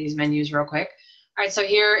to one of these menus real quick. All right, so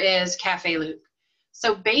here is Café Luc.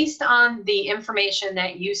 So based on the information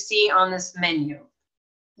that you see on this menu,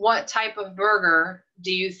 what type of burger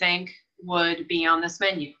do you think would be on this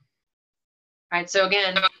menu? All right, so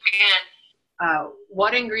again,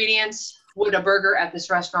 what ingredients would a burger at this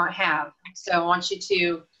restaurant have? So I want you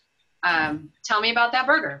to tell me about that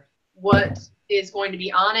burger. What is going to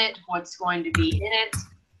be on it? What's going to be in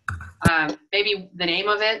it? Maybe the name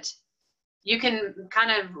of it. You can kind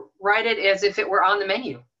of write it as if it were on the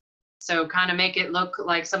menu. So kind of make it look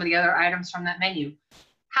like some of the other items from that menu.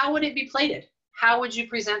 How would it be plated? How would you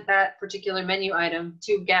present that particular menu item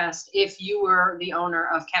to guests if you were the owner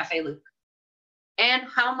of Café Luc? And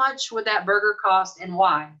how much would that burger cost and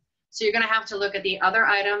why? So you're going to have to look at the other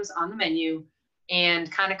items on the menu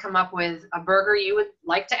and kind of come up with a burger you would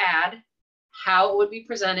like to add, how it would be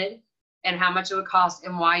presented, and how much it would cost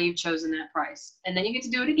and why you've chosen that price. And then you get to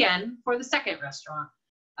do it again for the second restaurant,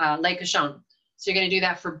 Le Cochon. So you're going to do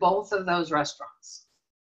that for both of those restaurants.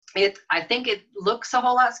 I think it looks a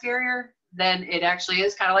whole lot scarier than it actually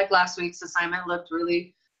is. Kind of like last week's assignment looked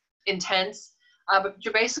really intense. But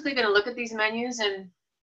you're basically going to look at these menus and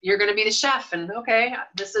you're going to be the chef. And okay,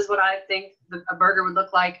 this is what I think a burger would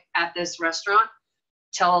look like at this restaurant.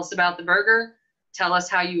 Tell us about the burger. Tell us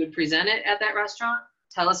how you would present it at that restaurant.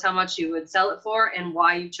 Tell us how much you would sell it for and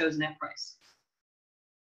why you've chosen that price.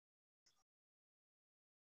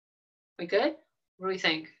 We good? What do we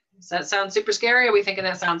think? Does that sound super scary? Or are we thinking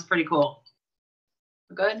that sounds pretty cool?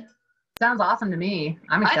 We good? Sounds awesome to me.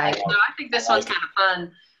 I'm excited. I think this one's kind of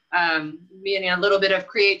fun. Being a little bit of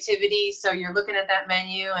creativity. So you're looking at that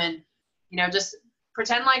menu and, you know, just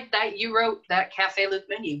pretend like that you wrote that Cafe Luke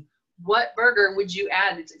menu. What burger would you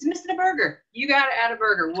add? It's missing a burger. You got to add a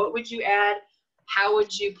burger. What would you add? How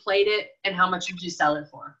would you plate it? And how much would you sell it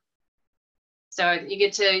for? So you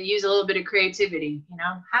get to use a little bit of creativity, you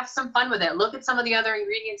know, have some fun with it. Look at some of the other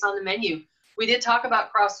ingredients on the menu. We did talk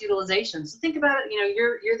about cross-utilization. So think about it, you know,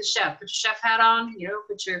 you're the chef. Put your chef hat on, you know,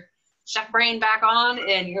 put your chef brain back on,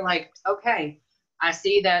 and you're like, okay, I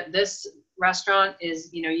see that this restaurant is,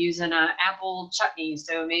 you know, using a apple chutney.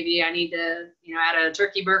 So maybe I need to, you know, add a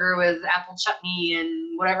turkey burger with apple chutney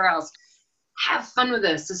and whatever else. Have fun with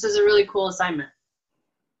this. This is a really cool assignment.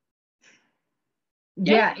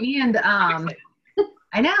 Yeah, and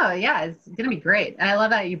I know, yeah, it's gonna be great. I love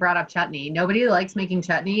that you brought up chutney. Nobody likes making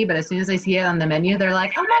chutney, but as soon as they see it on the menu, they're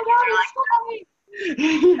like, "Oh my god, it's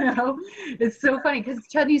chutney!" You know, it's so funny because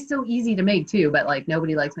chutney is so easy to make too, but like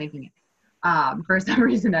nobody likes making it for some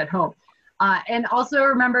reason at home. And also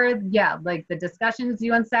remember, yeah, like the discussions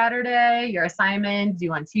due on Saturday, your assignment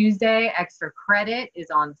due on Tuesday, extra credit is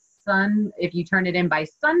on if you turn it in by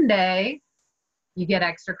Sunday, you get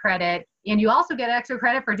extra credit, and you also get extra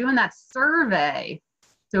credit for doing that survey.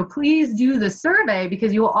 So please do the survey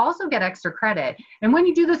because you will also get extra credit. And when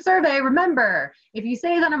you do the survey, remember, if you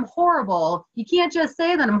say that I'm horrible, you can't just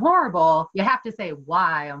say that I'm horrible. You have to say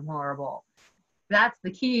why I'm horrible. That's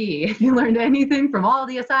the key. If you learned anything from all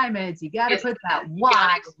the assignments, you got to put that why. You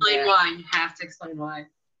got to explain why. You have to explain why.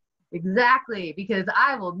 Exactly, because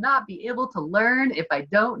I will not be able to learn if I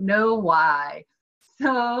don't know why.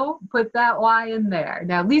 So put that why in there.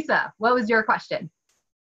 Now, Lisa, what was your question?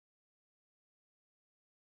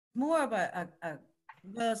 More of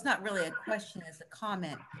well, it's not really a question, it's a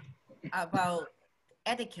comment about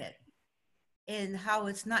etiquette and how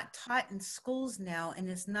it's not taught in schools now, and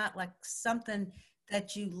it's not like something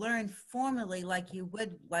that you learn formally like you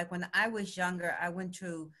would. Like when I was younger, I went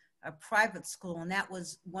to a private school, and that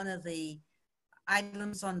was one of the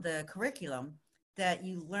items on the curriculum that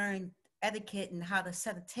you learn etiquette and how to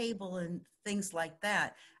set a table and things like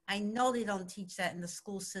that. I know they don't teach that in the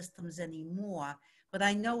school systems anymore, but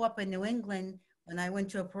I know up in New England, when I went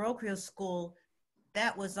to a parochial school,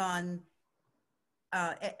 that was on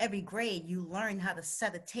every grade. You learn how to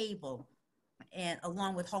set a table, and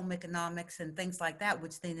along with home economics and things like that,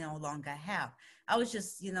 which they no longer have. I was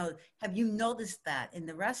just, you know, have you noticed that in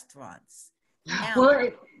the restaurants now? Well,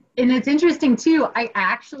 and it's interesting too. I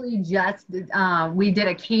actually just, we did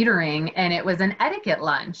a catering, and it was an etiquette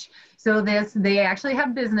lunch. So they actually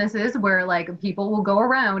have businesses where like people will go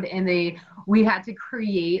around, and we had to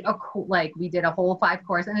create we did a whole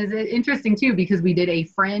 5-course. And it's interesting too, because we did a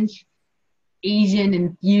French Asian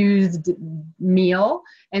infused meal.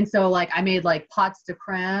 And so like I made like pots de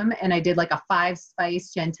creme, and I did like a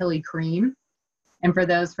 5-spice chantilly cream. And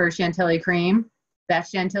for chantilly cream, that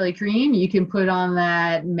chantilly cream you can put on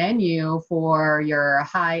that menu for your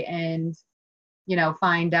high-end, you know,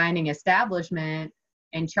 fine dining establishment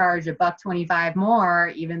and charge $1.25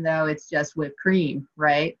 more, even though it's just whipped cream,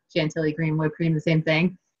 right? Chantilly cream, whipped cream, the same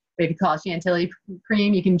thing. But if you call it chantilly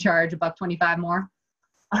cream, you can charge $1.25 more.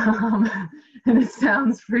 And it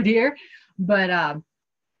sounds prettier, but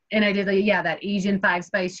and I did that Asian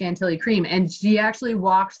 5-spice chantilly cream, and she actually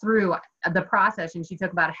walked through the process, and she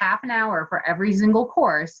took about half an hour for every single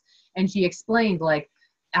course, and she explained, like,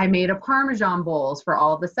 I made a Parmesan bowls for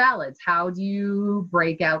all the salads. How do you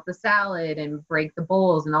break out the salad and break the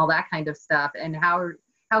bowls and all that kind of stuff, and how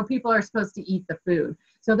people are supposed to eat the food.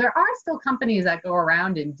 So there are still companies that go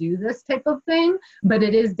around and do this type of thing, but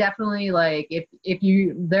it is definitely like if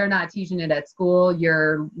they're not teaching it at school,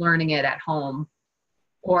 you're learning it at home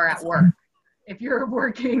or at work. If you're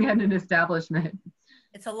working at an establishment.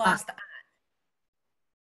 It's a lost art.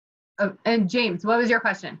 Oh, and James, what was your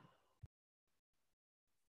question?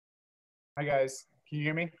 Hi guys, can you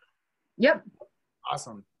hear me? Yep.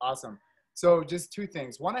 Awesome. So just 2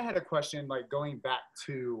 things. One, I had a question, like going back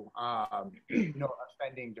to, you know,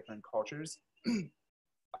 offending different cultures.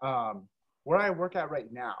 Where I work at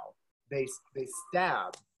right now, they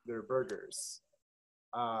stab their burgers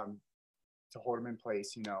to hold them in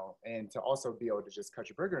place, you know, and to also be able to just cut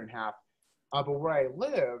your burger in half. But where I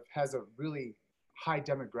live has a really high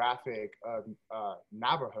demographic of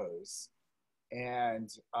Navajos, and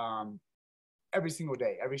every single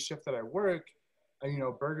day, every shift that I work, you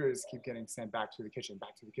know, burgers keep getting sent back to the kitchen,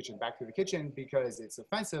 because it's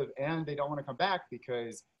offensive, and they don't want to come back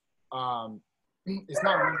because it's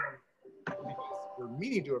not really because we're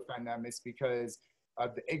meaning to offend them, it's because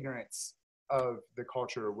of the ignorance of the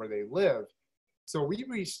culture where they live. So we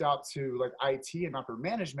reached out to like IT and upper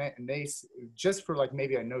management, and they just for like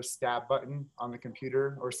maybe a no stab button on the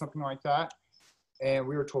computer or something like that. And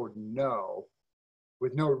we were told no.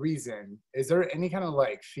 with no reason. Is there any kind of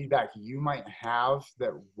like feedback you might have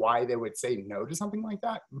that why they would say no to something like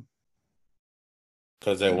that?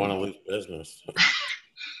 Because they want to lose business.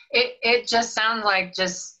 It just sounds like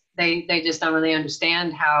just they just don't really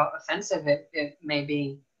understand how offensive it may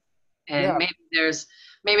be. And Yeah.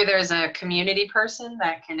 maybe there's a community person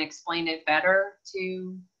that can explain it better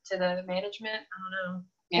to the management. I don't know.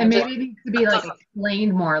 Yeah, And maybe it needs to be like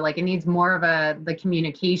explained more, like it needs more of the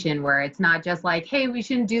communication where it's not just like, hey, we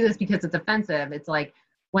shouldn't do this because it's offensive. It's like,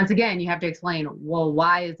 once again, you have to explain, well,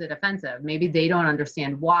 why is it offensive? Maybe they don't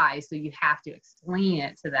understand why, so you have to explain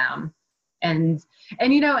it to them. And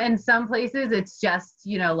you know, in some places it's just,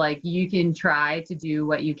 you know, like you can try to do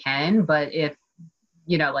what you can, but if,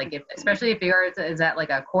 you know, like if, especially if yours is at like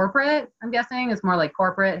a corporate, I'm guessing it's more like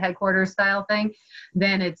corporate headquarters style thing,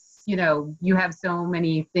 then it's, you know, you have so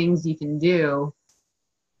many things you can do.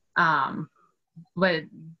 But,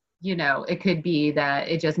 you know, it could be that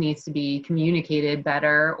it just needs to be communicated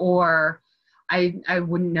better, or I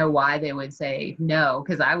wouldn't know why they would say no,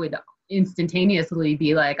 because I would instantaneously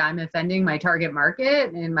be like, I'm offending my target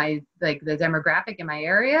market and my, like the demographic in my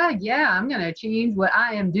area. Yeah, I'm going to change what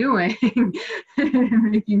I am doing.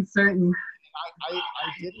 Making certain. I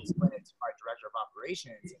did explain it to my director of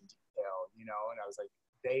operations in detail, you know, and I was like,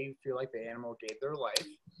 they feel like the animal gave their life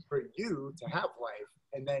for you to have life,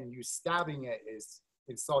 and then you stabbing it is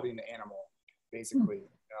insulting the animal, basically,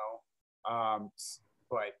 you know.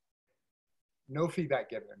 But no feedback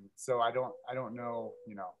given, so I don't know,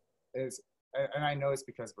 you know. And I know it's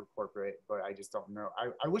because we're corporate, but I just don't know.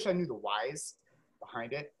 I wish I knew the whys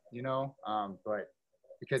behind it, you know, but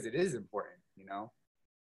because it is important, you know.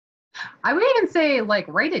 I would even say, like,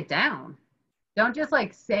 write it down. Don't just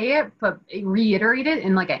like say it, but reiterate it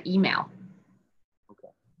in like an email. Okay.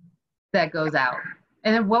 That goes out.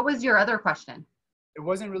 And then what was your other question? It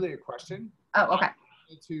wasn't really a question. Oh, okay.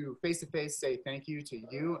 To face-to-face say thank you to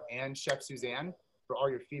you and Chef Suzanne for all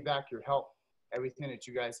your feedback, your help, everything that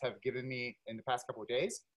you guys have given me in the past couple of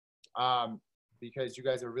days, because you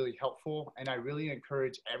guys are really helpful. And I really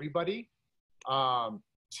encourage everybody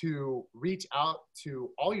to reach out to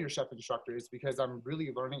all your chef instructors, because I'm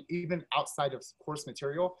really learning even outside of course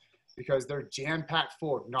material, because they're jam-packed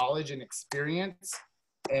full of knowledge and experience,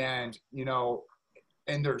 and, you know,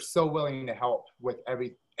 and they're so willing to help with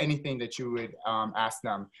anything that you would ask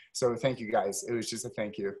them. So thank you guys. It was just a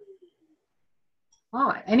thank you.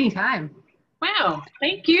 Oh, anytime. Wow,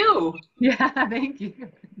 thank you. Yeah, thank you.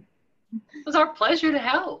 It was our pleasure to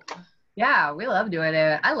help. Yeah, we love doing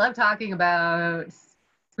it. I love talking about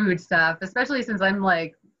food stuff, especially since I'm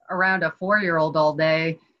like around a 4-year-old all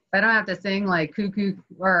day. If I don't have to sing like Cuckoo,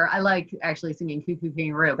 or I like actually singing Cuckoo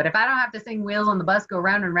Kangaroo, but if I don't have to sing Wheels on the Bus Go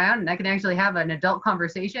Round and Round and I can actually have an adult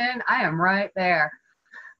conversation, I am right there.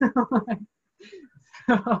 So,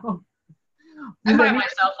 I quiet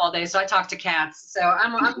myself all day, so I talk to cats. So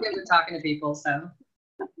I'm good with talking to people. So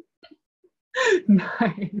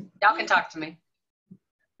nice. Y'all can talk to me.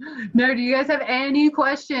 No, do you guys have any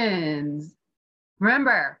questions?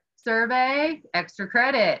 Remember, survey, extra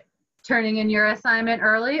credit. Turning in your assignment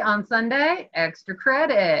early on Sunday, extra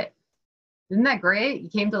credit. Isn't that great? You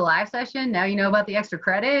came to the live session, now you know about the extra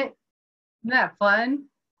credit. Isn't that fun?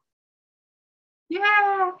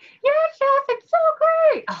 Yeah, Chef, it's so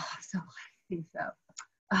great. Oh, I'm so glad I think so.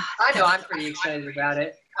 I know I'm pretty excited about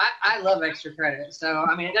it. I love extra credit. So,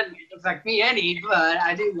 I mean, it doesn't affect me any, but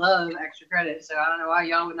I do love extra credit. So I don't know why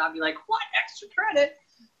y'all would not be like, what, extra credit?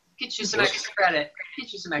 Get you some extra credit.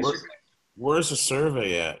 Get you some extra credit. Where's the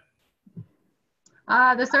survey at?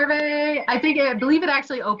 The survey, I believe it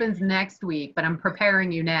actually opens next week, but I'm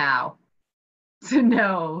preparing you now to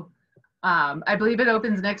know. I believe it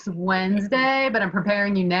opens next Wednesday, but I'm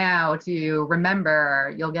preparing you now to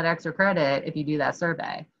remember you'll get extra credit if you do that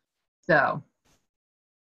survey. So,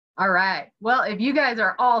 all right. Well, if you guys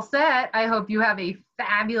are all set, I hope you have a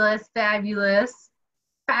fabulous, fabulous,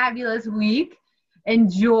 fabulous week.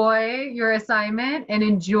 Enjoy your assignment and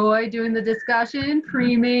enjoy doing the discussion,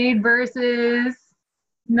 pre-made versus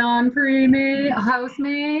non-pre-made,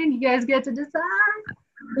 house-made. You guys get to decide.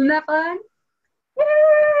 Isn't that fun?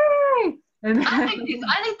 Yay! And I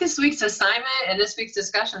think this week's assignment and this week's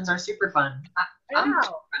discussions are super fun. I'm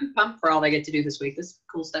pumped for all they get to do this week. This is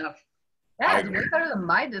cool stuff. Yeah, it's way better than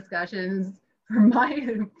my discussions for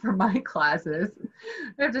my classes.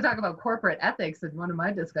 I have to talk about corporate ethics in one of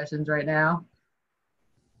my discussions right now.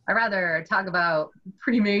 I'd rather talk about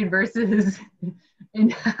pre-made versus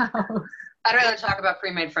in-house. I'd rather talk about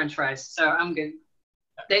pre-made French fries, so I'm good.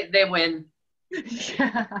 They win.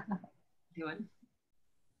 Yeah. They win.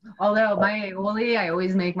 Although my aioli, I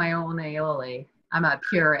always make my own aioli. I'm a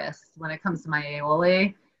purist when it comes to my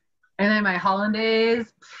aioli. And then my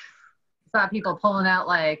hollandaise, saw people pulling out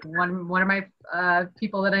like one of my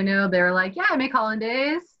people that I know, they were like, yeah, I make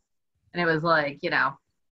hollandaise. And it was like, you know,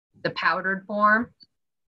 the powdered form.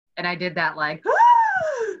 And I did that like,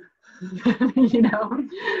 you know,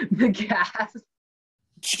 the gas.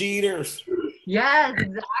 Cheaters. Yes,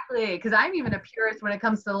 exactly. Because I'm even a purist when it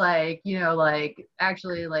comes to like, you know, like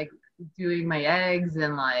actually like doing my eggs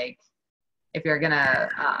and like if you're gonna,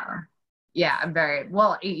 yeah, I'm very,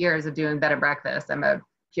 well, 8 years of doing bed and breakfast. I'm a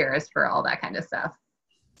purist for all that kind of stuff.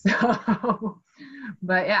 So,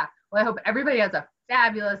 but yeah, well, I hope everybody has a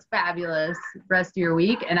fabulous, fabulous rest of your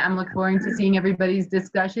week. And I'm looking forward to seeing everybody's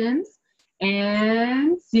discussions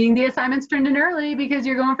and seeing the assignments turned in early because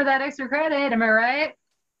you're going for that extra credit. Am I right?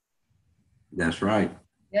 That's right.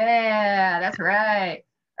 Yeah, that's right.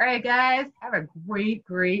 All right, guys, have a great,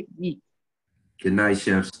 great week. Good night,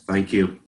 chefs. Thank you.